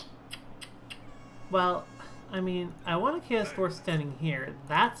 Well, I mean, I want a Chaos Dwarf standing here.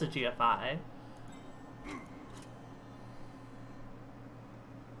 That's a GFI.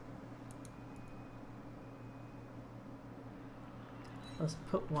 Let's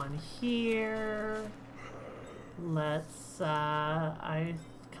put one here. Let's, I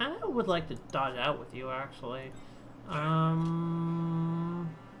kind of would like to dodge out with you, actually. I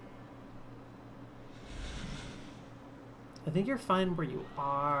think you're fine where you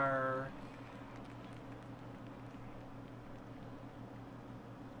are.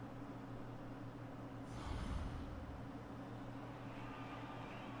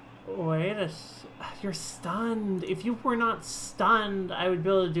 Wait you're stunned. If you were not stunned, I would be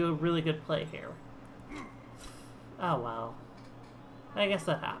able to do a really good play here. Oh well. I guess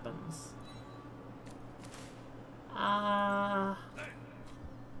that happens. I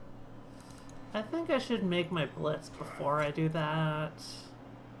think I should make my blitz before I do that.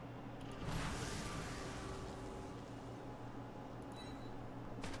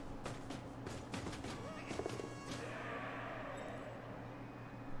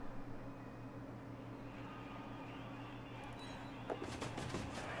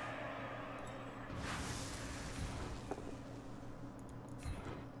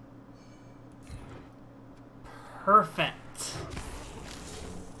 Perfect.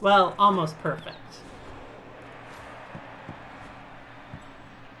 Well, almost perfect.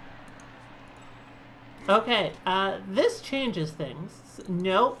 Okay, this changes things.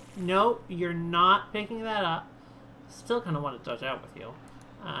 Nope, nope, you're not picking that up. Still kind of want to dodge out with you.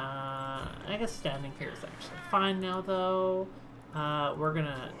 I guess standing here is actually fine now, though. We're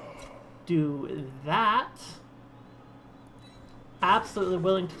gonna do that. Absolutely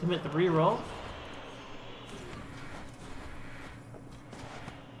willing to commit the reroll.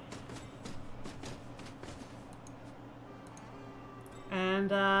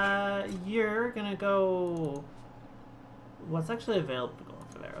 And you're gonna go... What's actually available to go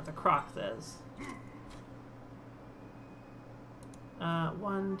over there? The Crocs is.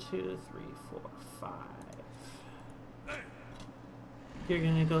 1, 2, 3, 4, 5. You're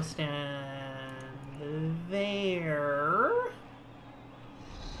gonna go stand there.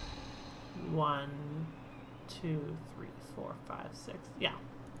 1, 2, 3, 4, 5, 6. Yeah.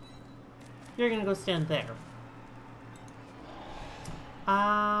 You're gonna go stand there.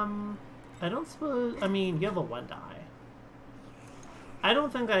 I don't suppose... I mean, you have a 1 die. I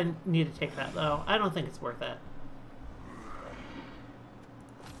don't think I need to take that, though. I don't think it's worth it.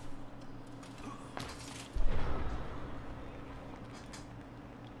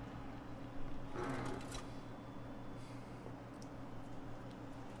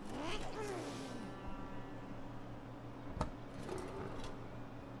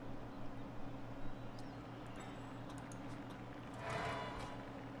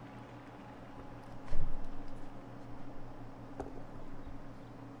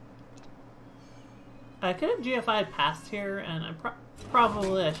 I could have GFI'd past here, and I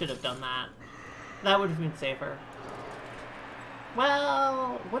probably I should have done that. That would have been safer.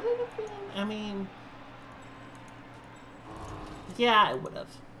 Well, would it have been? I mean... Yeah, I would have.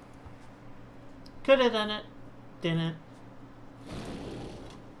 Could have done it. Didn't.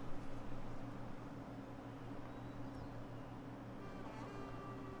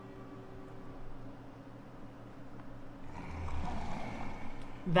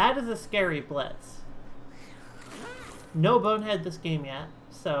 That is a scary blitz. No bonehead this game yet,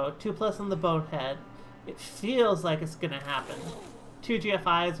 so 2+ on the bonehead. It feels like it's gonna happen. 2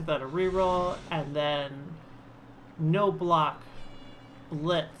 GFIs without a reroll, and then no block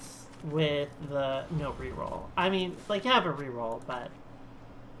blitz with the no reroll. I mean, like, you have a reroll, but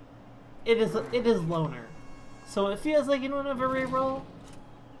it is loner. So it feels like you don't have a reroll.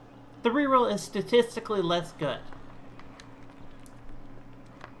 The reroll is statistically less good.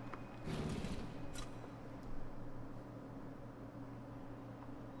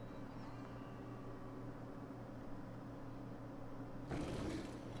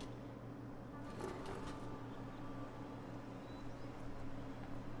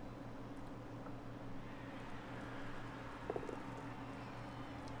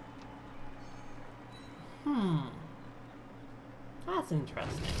 That's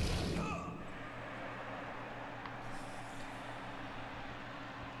interesting.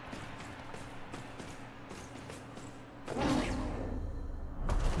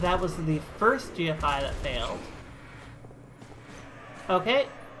 That was the first GFI that failed. Okay,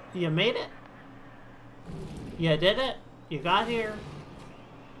 you made it. You did it. You got here.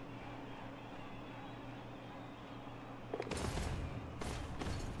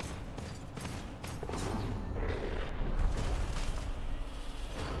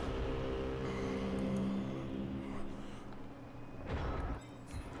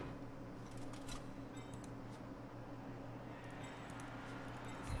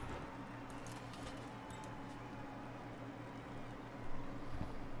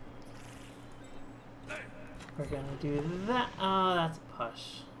 We're gonna do that. Oh, that's a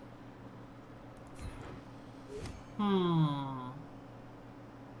push.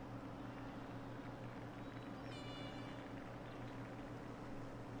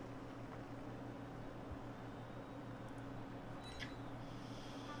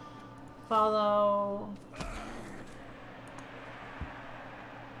 Follow.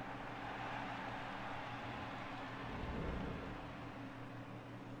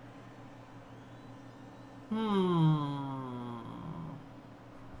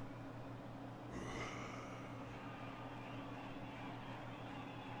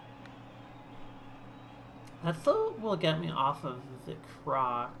 That still will get me off of the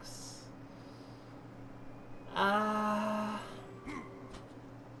Crocs. I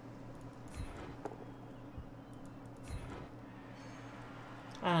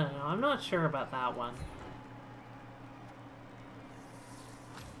don't know. I'm not sure about that one.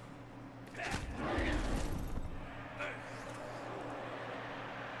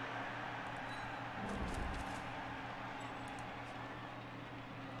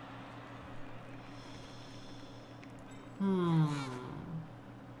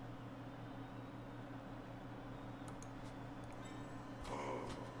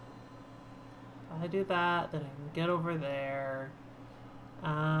 If I do that, then I can get over there.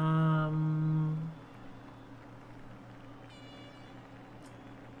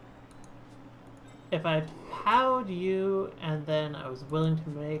 If I powed you and then I was willing to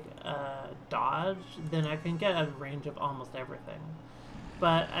make a dodge, then I can get a range of almost everything.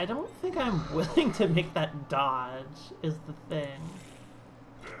 But I don't think I'm willing to make that dodge, is the thing.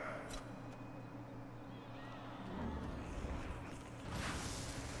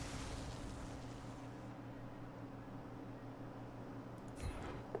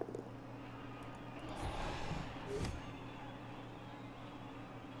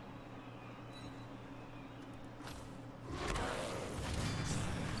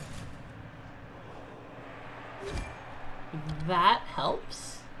 That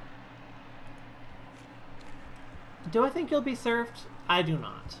helps. Do I think you'll be served? I do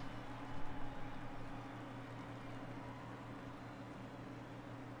not.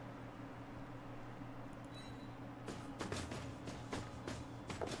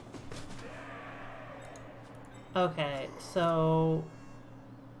 Okay, so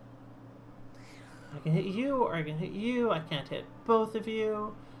I can hit you or I can hit you. I can't hit both of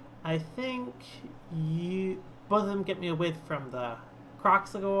you. I think both of them get me away from the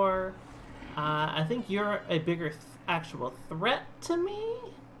Croxagore. I think you're a bigger actual threat to me.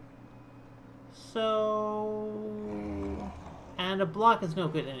 So... And a block is no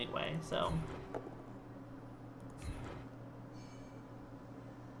good anyway, so...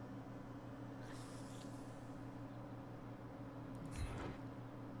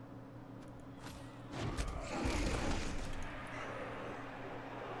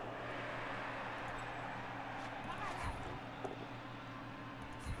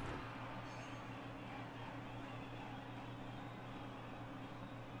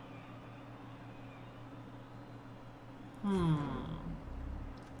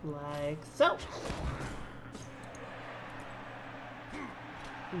 Like so.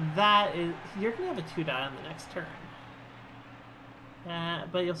 That is... You're gonna have a 2-die on the next turn.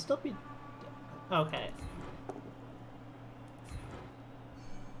 But you'll still be... Okay.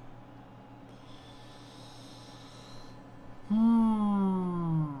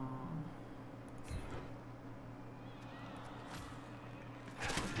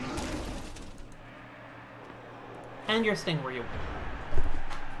 And you're staying where you...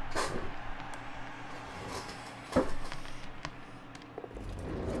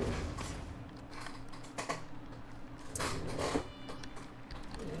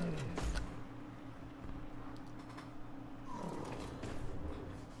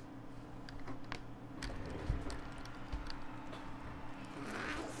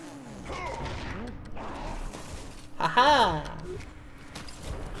 Haha!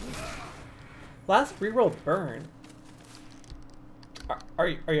 Last reroll burn. Are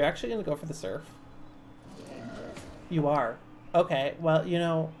you actually gonna go for the surf? You are. Okay, well, you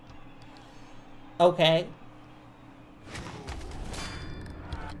know... Okay.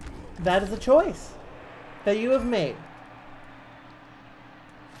 That is a choice that you have made.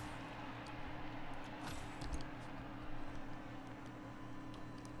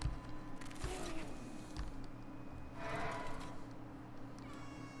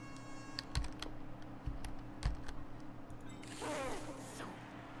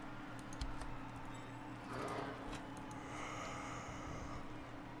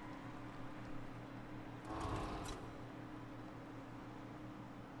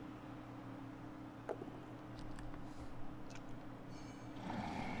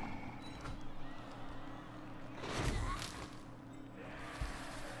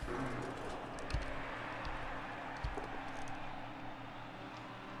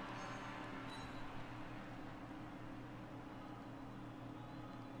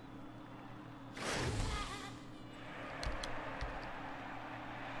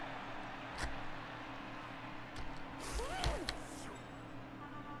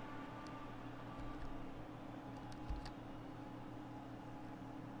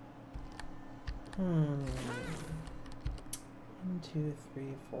 2, 3,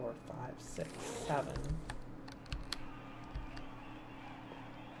 4, 5, 6, 7.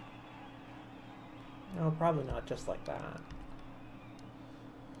 No, probably not just like that.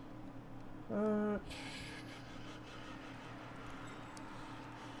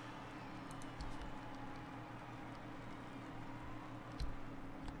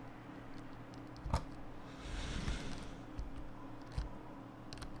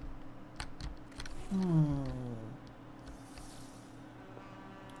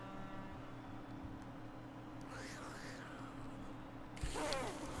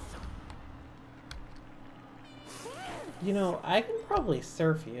 You know, I can probably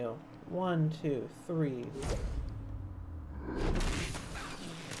surf you. 1, 2, 3.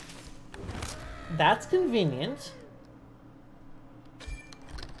 That's convenient.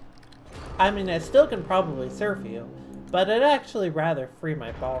 I mean, I still can probably surf you, but I'd actually rather free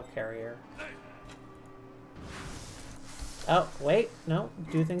my ball carrier. Oh, wait, no,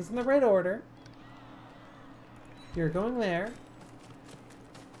 do things in the right order. You're going there.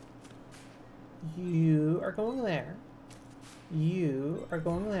 You are going there. You are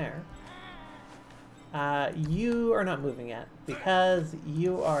going there. You are not moving yet because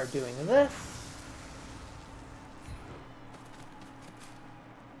you are doing this.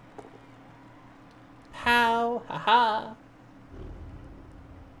 Pow! Haha!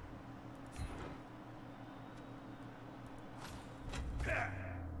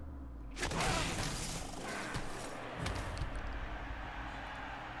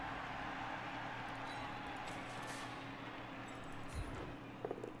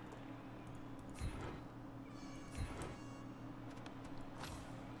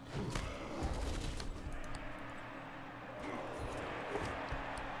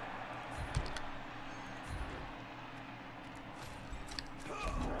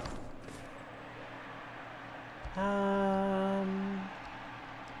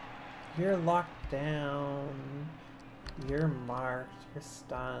 You're locked down. You're marked. You're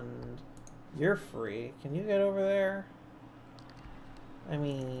stunned. You're free. Can you get over there? I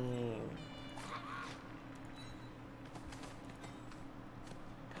mean...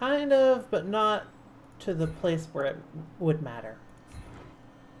 kind of, but not to the place where it would matter.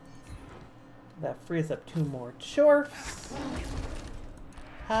 That frees up 2 more dwarfs.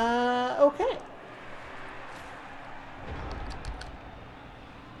 Okay.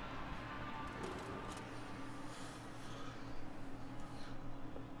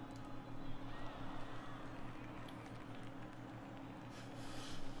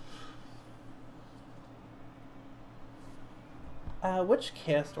 Which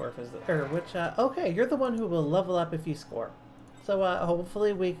Chaos Dwarf is it? Or which, okay, you're the one who will level up if you score. So,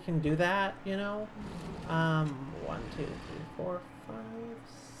 hopefully we can do that, you know? 1, 2, 3, 4, 5,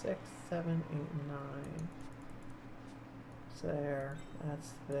 6, 7, 8, 9. It's there.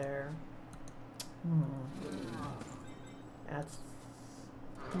 That's there. That's...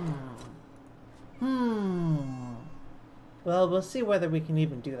 Well, we'll see whether we can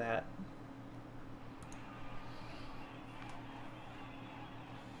even do that.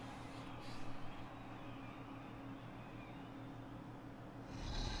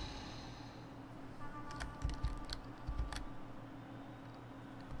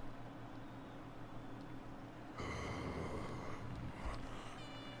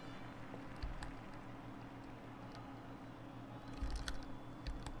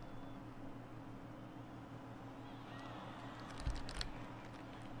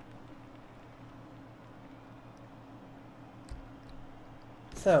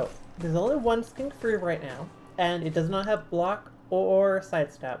 So, there's only one skink free right now, and it does not have block or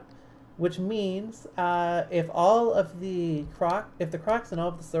sidestep, which means if all of the if the crocs and all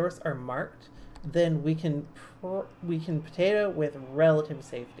of the source are marked, then we can potato with relative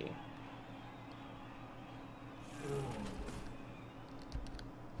safety.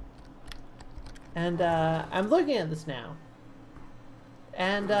 And I'm looking at this now,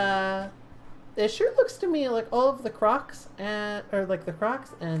 and it sure looks to me like all of the crocs and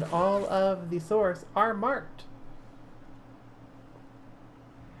all of the source are marked.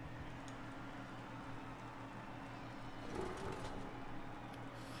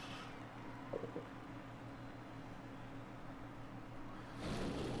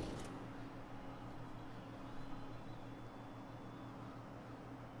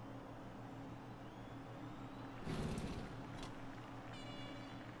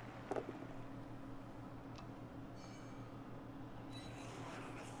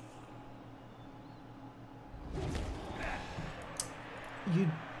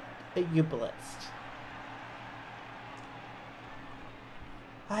 You blitzed.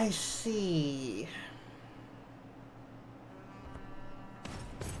 I see.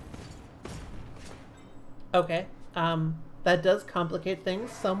 Okay. That does complicate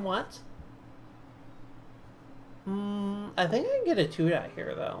things somewhat. I think I can get a 2-die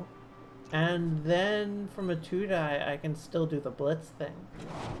here, though. And then from a 2-die, I can still do the blitz thing.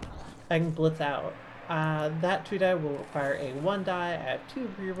 I can blitz out. That 2-die will require a 1-die. I have 2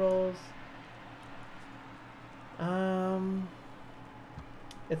 rerolls.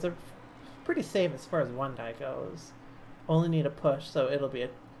 It's a pretty safe as far as 1-die goes. Only need a push, so it'll be a...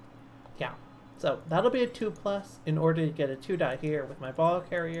 Yeah. So that'll be a 2+ in order to get a 2-die here with my ball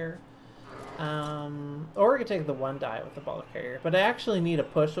carrier. Or we could take the 1-die with the ball carrier. But I actually need a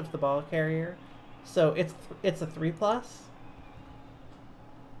push with the ball carrier. So it's a 3+.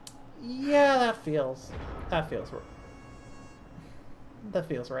 Yeah, that feels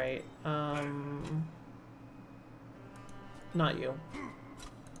right. Not you.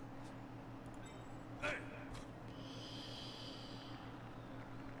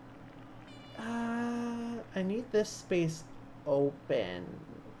 I need this space open.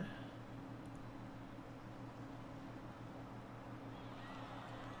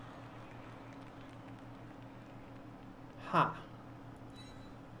 Ha.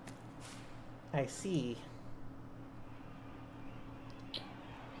 I see.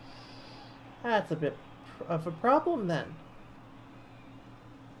 That's a bit of a problem then.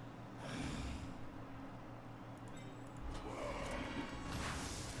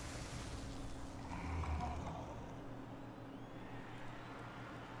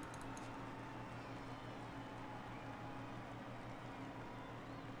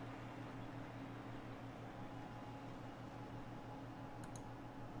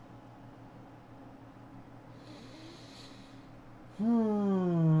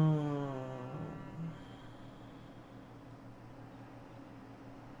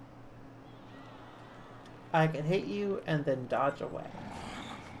 I can hit you and then dodge away.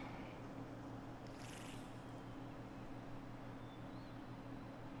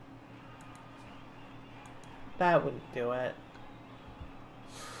 That wouldn't do it.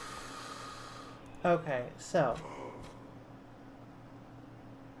 Okay, so...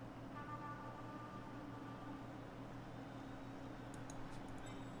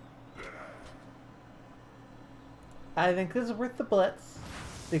 I think this is worth the blitz,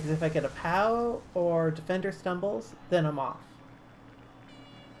 because if I get a POW or defender stumbles, then I'm off.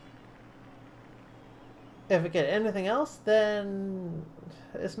 If I get anything else, then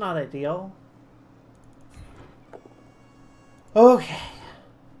it's not ideal. Okay.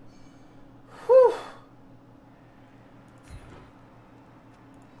 Whew.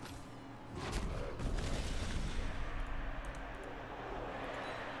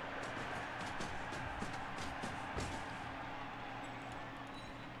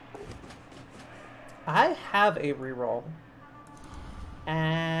 I have a reroll,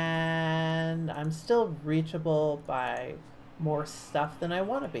 and I'm still reachable by more stuff than I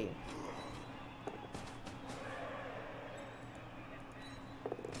want to be.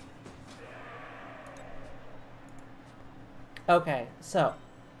 Okay, so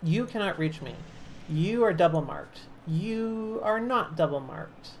you cannot reach me. You are double marked. You are not double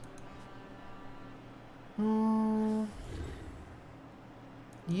marked.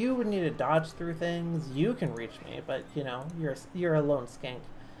 You would need to dodge through things. You can reach me, but you know, you're a lone skank.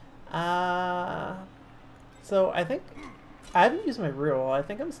 So I think I haven't used my reroll. I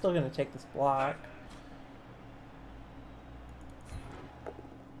think I'm still gonna take this block.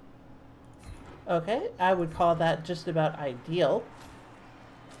 Okay, I would call that just about ideal.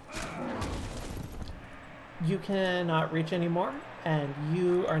 You cannot reach anymore, and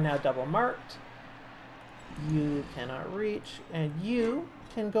you are now double marked. You cannot reach, and you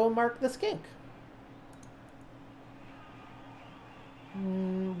can go mark the skink.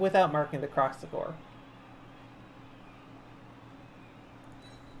 Without marking the Croxagore.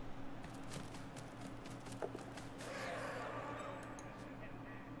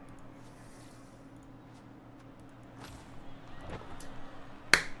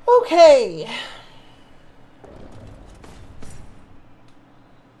 Okay.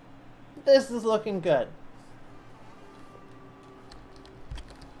 This is looking good.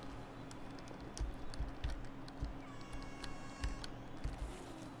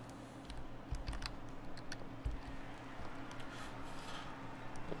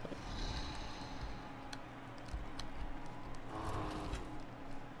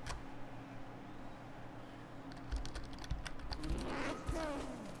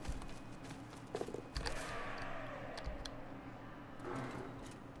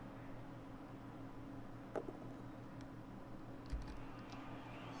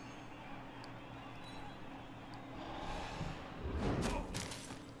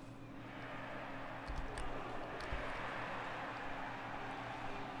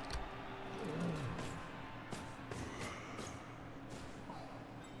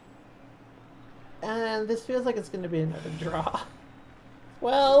 man, this feels like it's going to be another draw.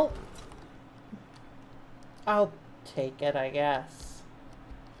 Well, I'll take it, I guess.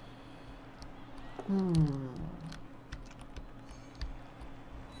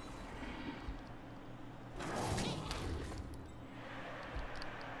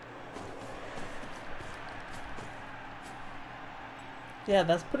 Yeah,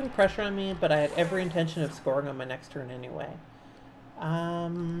 that's putting pressure on me, but I had every intention of scoring on my next turn anyway.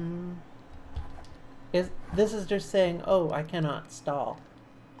 This is just saying, oh, I cannot stall.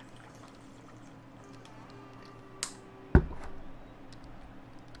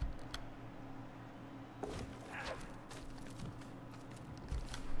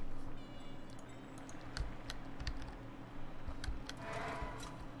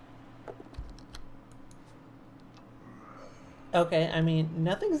 Okay, I mean,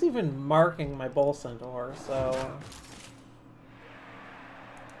 nothing's even marking my Bull Centaur, so...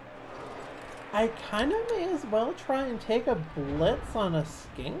 I kind of may as well try and take a blitz on a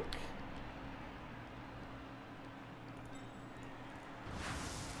skink.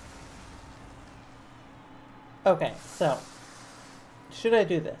 Okay, so... should I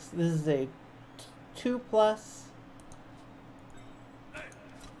do this? This is a 2+.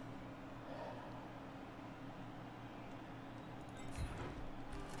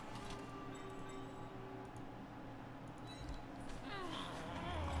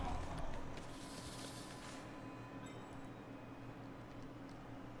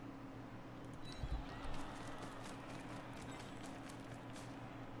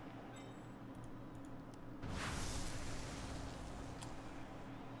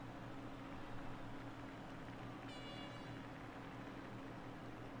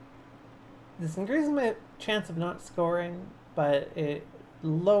 This increases my chance of not scoring, but it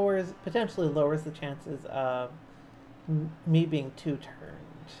potentially lowers the chances of me being two-turned.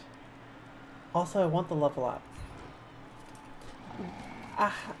 Also, I want the level up.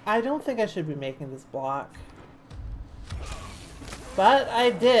 I don't think I should be making this block. But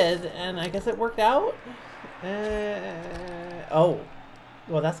I did, and I guess it worked out. Oh.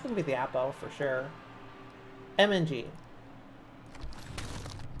 Well, that's going to be the Apo for sure. MNG.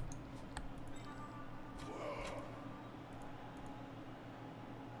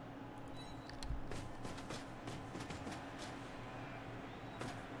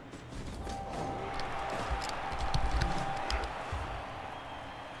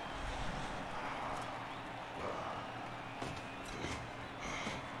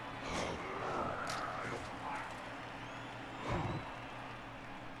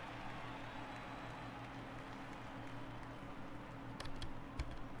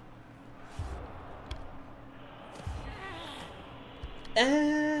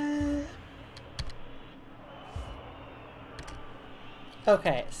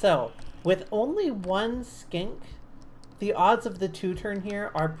 Okay, so with only one skink, the odds of the two-turn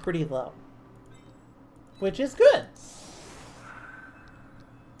here are pretty low, which is good.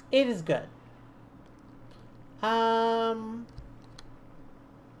 It is good. I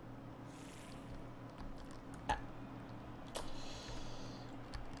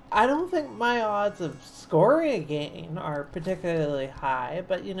don't think my odds of scoring a game are particularly high,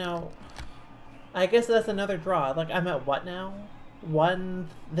 but you know, I guess that's another draw. Like, I'm at what now?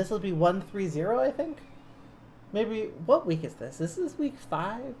 This will be 1-3-0, I think? Maybe, what week is this? This is week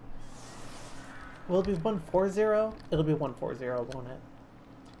 5? Will it be 1-4-0? It'll be 1-4-0, won't it?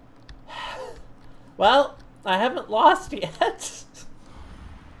 Well, I haven't lost yet.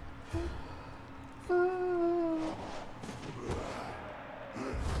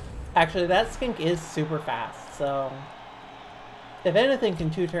 Actually, that skink is super fast, so if anything can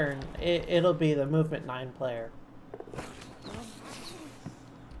two-turn, it'll be the movement 9 player.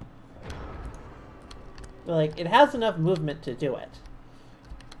 Like, it has enough movement to do it,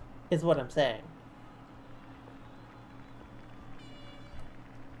 is what I'm saying.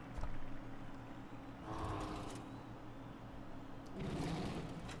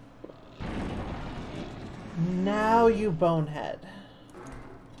 Now you bonehead.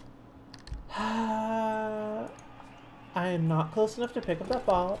 I am not close enough to pick up that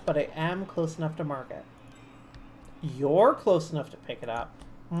ball, but I am close enough to mark it. You're close enough to pick it up.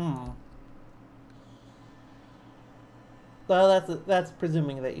 Well, that's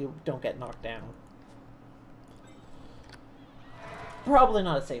presuming that you don't get knocked down. Probably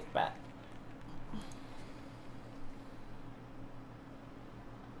not a safe bet.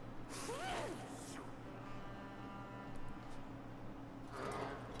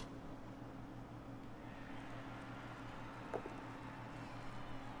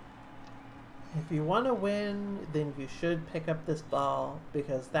 If you want to win, then you should pick up this ball,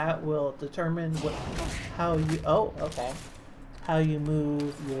 because that will determine how you... Oh, okay. How you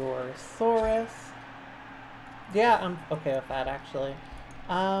move your Saurus. Yeah, I'm okay with that, actually.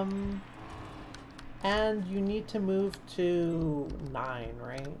 And you need to move to 9,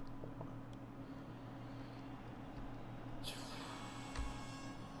 right?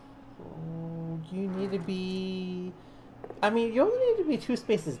 You need to be... I mean, you only need to be 2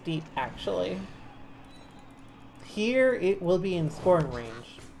 spaces deep, actually. Here, it will be in scoring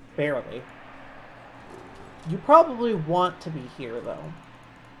range. Barely. You probably want to be here, though.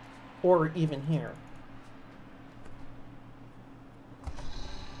 Or even here.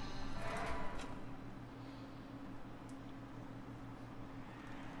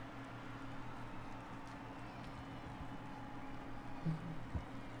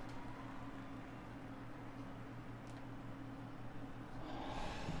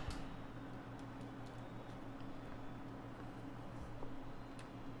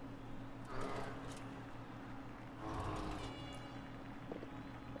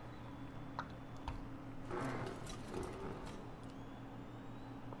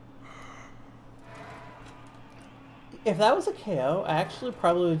 If that was a KO, I actually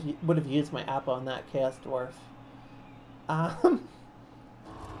probably would have used my app on that Chaos Dwarf. I'm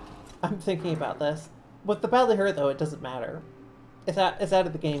thinking about this. With the badly hurt, though, it doesn't matter. It's out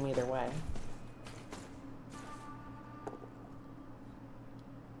of the game either way.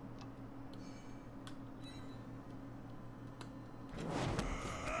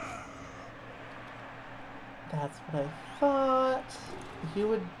 That's what I thought you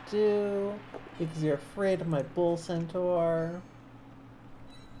would do, because you're afraid of my Bull Centaur.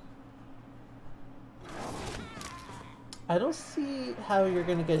 I don't see how you're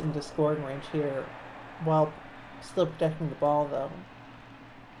going to get into scoring range here while still protecting the ball, though.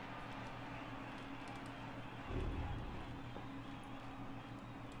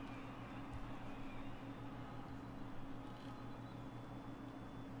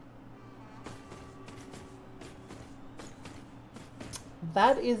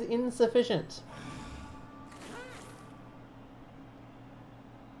 That is insufficient.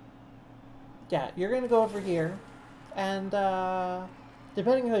 Yeah, you're going to go over here. And,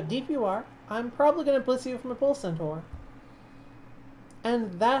 depending on how deep you are, I'm probably going to blitz you from a Bull Centaur.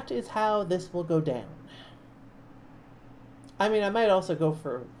 And that is how this will go down. I mean, I might also go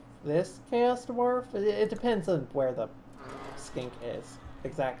for this Chaos Dwarf. It depends on where the skink is,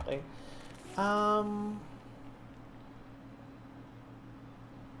 exactly.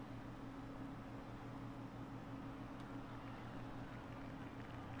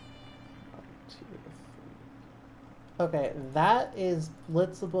 Okay, that is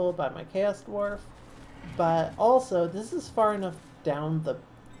blitzable by my Chaos Dwarf, but also, this is far enough down the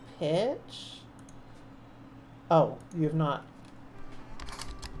pitch. Oh, you have not.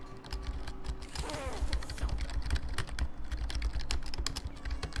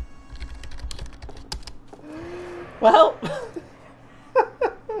 Well,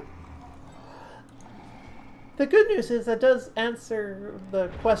 the good news is that does answer the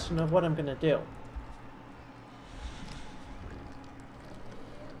question of what I'm going to do.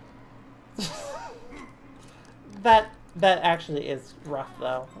 That actually is rough,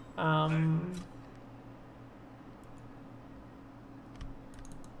 though. Can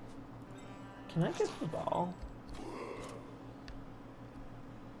I get the ball?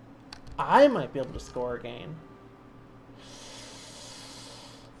 I might be able to score again.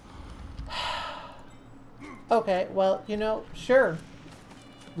 Okay, well, you know, sure.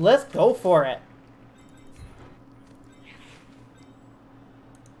 Let's go for it.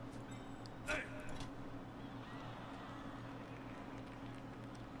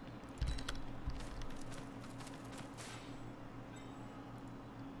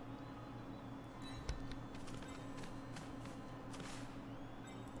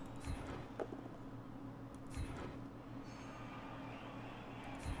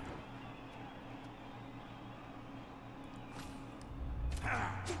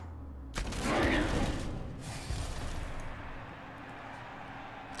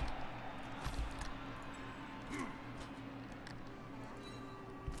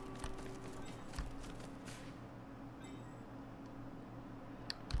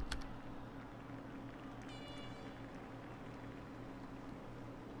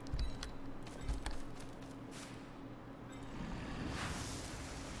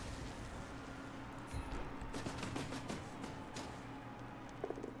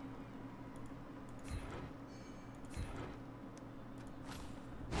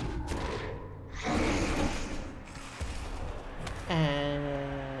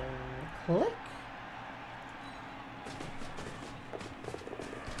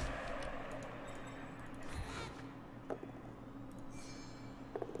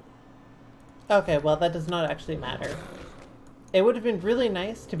 Okay, well, that does not actually matter. It would have been really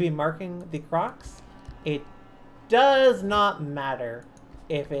nice to be marking the Crocs. It does not matter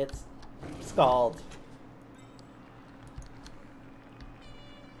if it's Scald.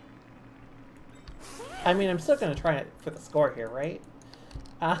 I mean, I'm still going to try it for the score here, right?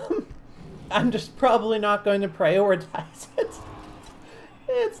 I'm just probably not going to prioritize it.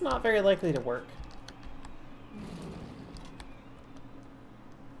 It's not very likely to work.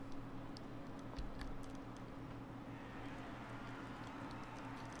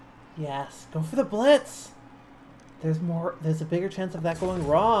 Yes, go for the blitz! There's a bigger chance of that going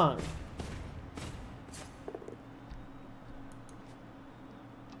wrong.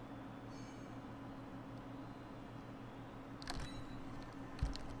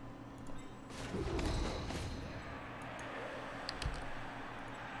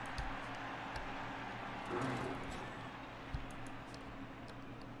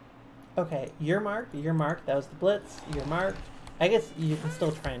 Okay, you're marked, that was the blitz, you're marked. I guess you can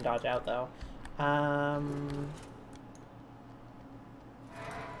still try and dodge out, though.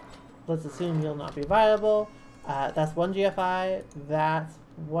 Let's assume you'll not be viable. That's one GFI, that's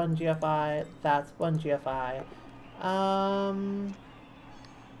one GFI, that's one GFI.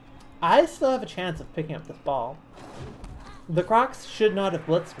 I still have a chance of picking up this ball. The Crocs should not have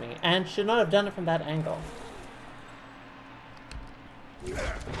blitzed me, and should not have done it from that angle.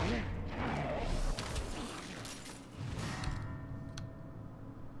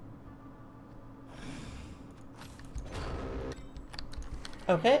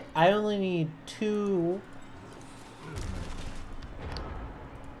 Okay, I only need 2.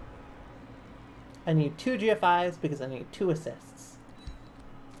 I need 2 GFIs because I need 2 assists.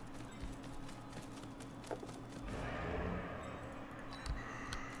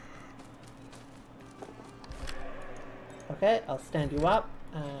 Okay, I'll stand you up,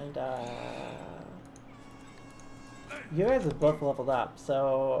 and you guys have both leveled up,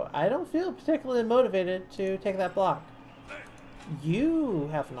 so I don't feel particularly motivated to take that block. You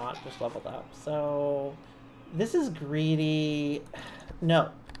have not just leveled up, so this is greedy.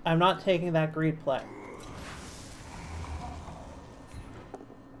 No, I'm not taking that greed play.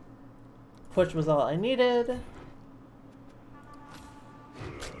 Push was all I needed.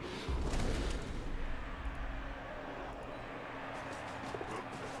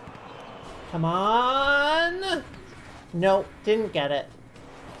 Come on! Nope, didn't get it.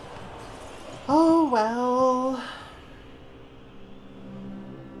 Oh well.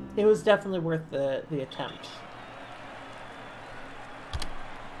 It was definitely worth the attempt.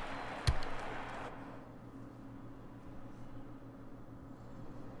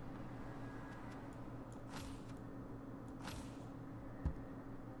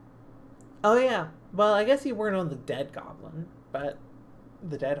 Oh yeah, well I guess you weren't on the dead goblin, but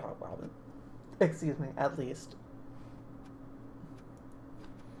the dead hobgoblin. Excuse me, at least.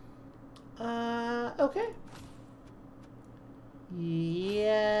 Okay.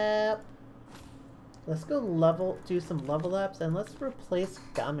 Yep. Let's go do some level ups, and let's replace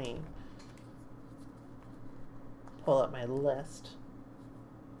Gummy. Pull up my list.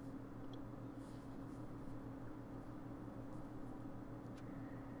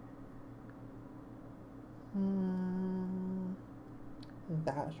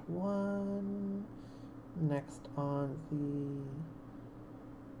 That one. Next on the...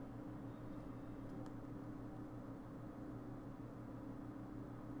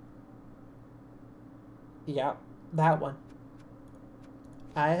 Yeah, that one.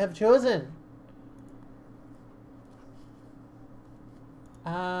 I have chosen.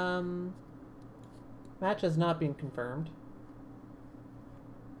 Match has not been confirmed.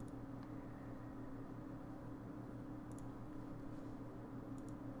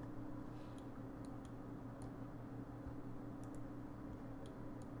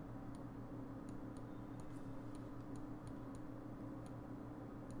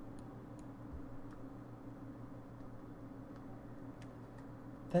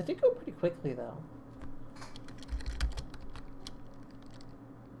 That did go pretty quickly, though.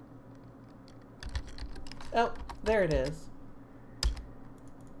 Oh, there it is.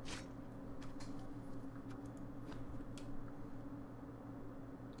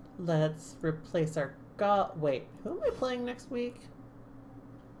 Let's replace our wait, who am I playing next week?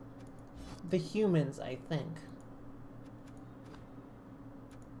 The humans, I think.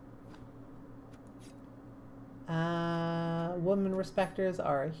 Women Respecters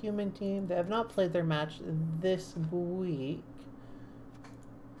are a human team. They have not played their match this week.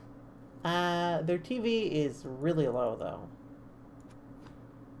 Their TV is really low, though.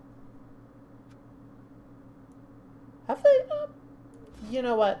 Have they? You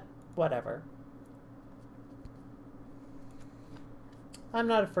know what? Whatever. I'm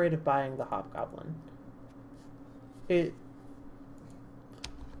not afraid of buying the Hobgoblin.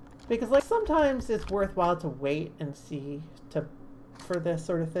 Because, like, sometimes it's worthwhile to wait and see for this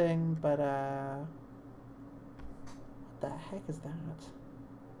sort of thing, but, what the heck is that?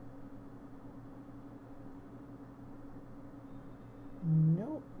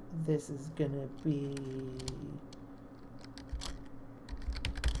 Nope. This is gonna be...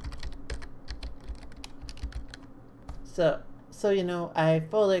 So, you know, I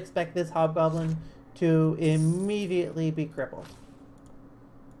fully expect this Hobgoblin to immediately be crippled.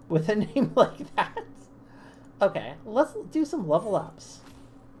 With a name like that. Okay, let's do some level ups.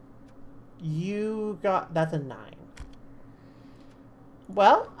 That's a 9.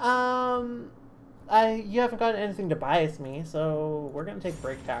 Well, you haven't gotten anything to bias me, so we're gonna take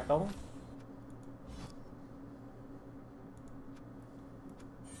Break Tackle.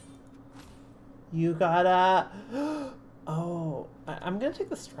 You got oh, I'm gonna take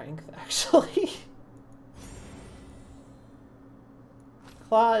the Strength, actually.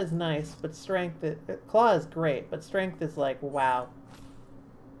 Claw is nice, but Strength Claw is great, but Strength is like, wow.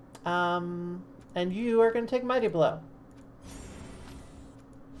 And you are gonna take Mighty Blow.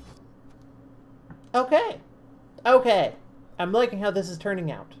 Okay. Okay. I'm liking how this is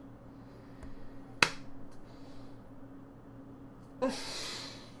turning out.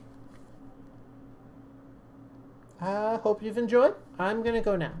 Hope you've enjoyed. I'm gonna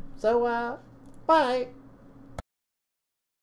go now. So, bye!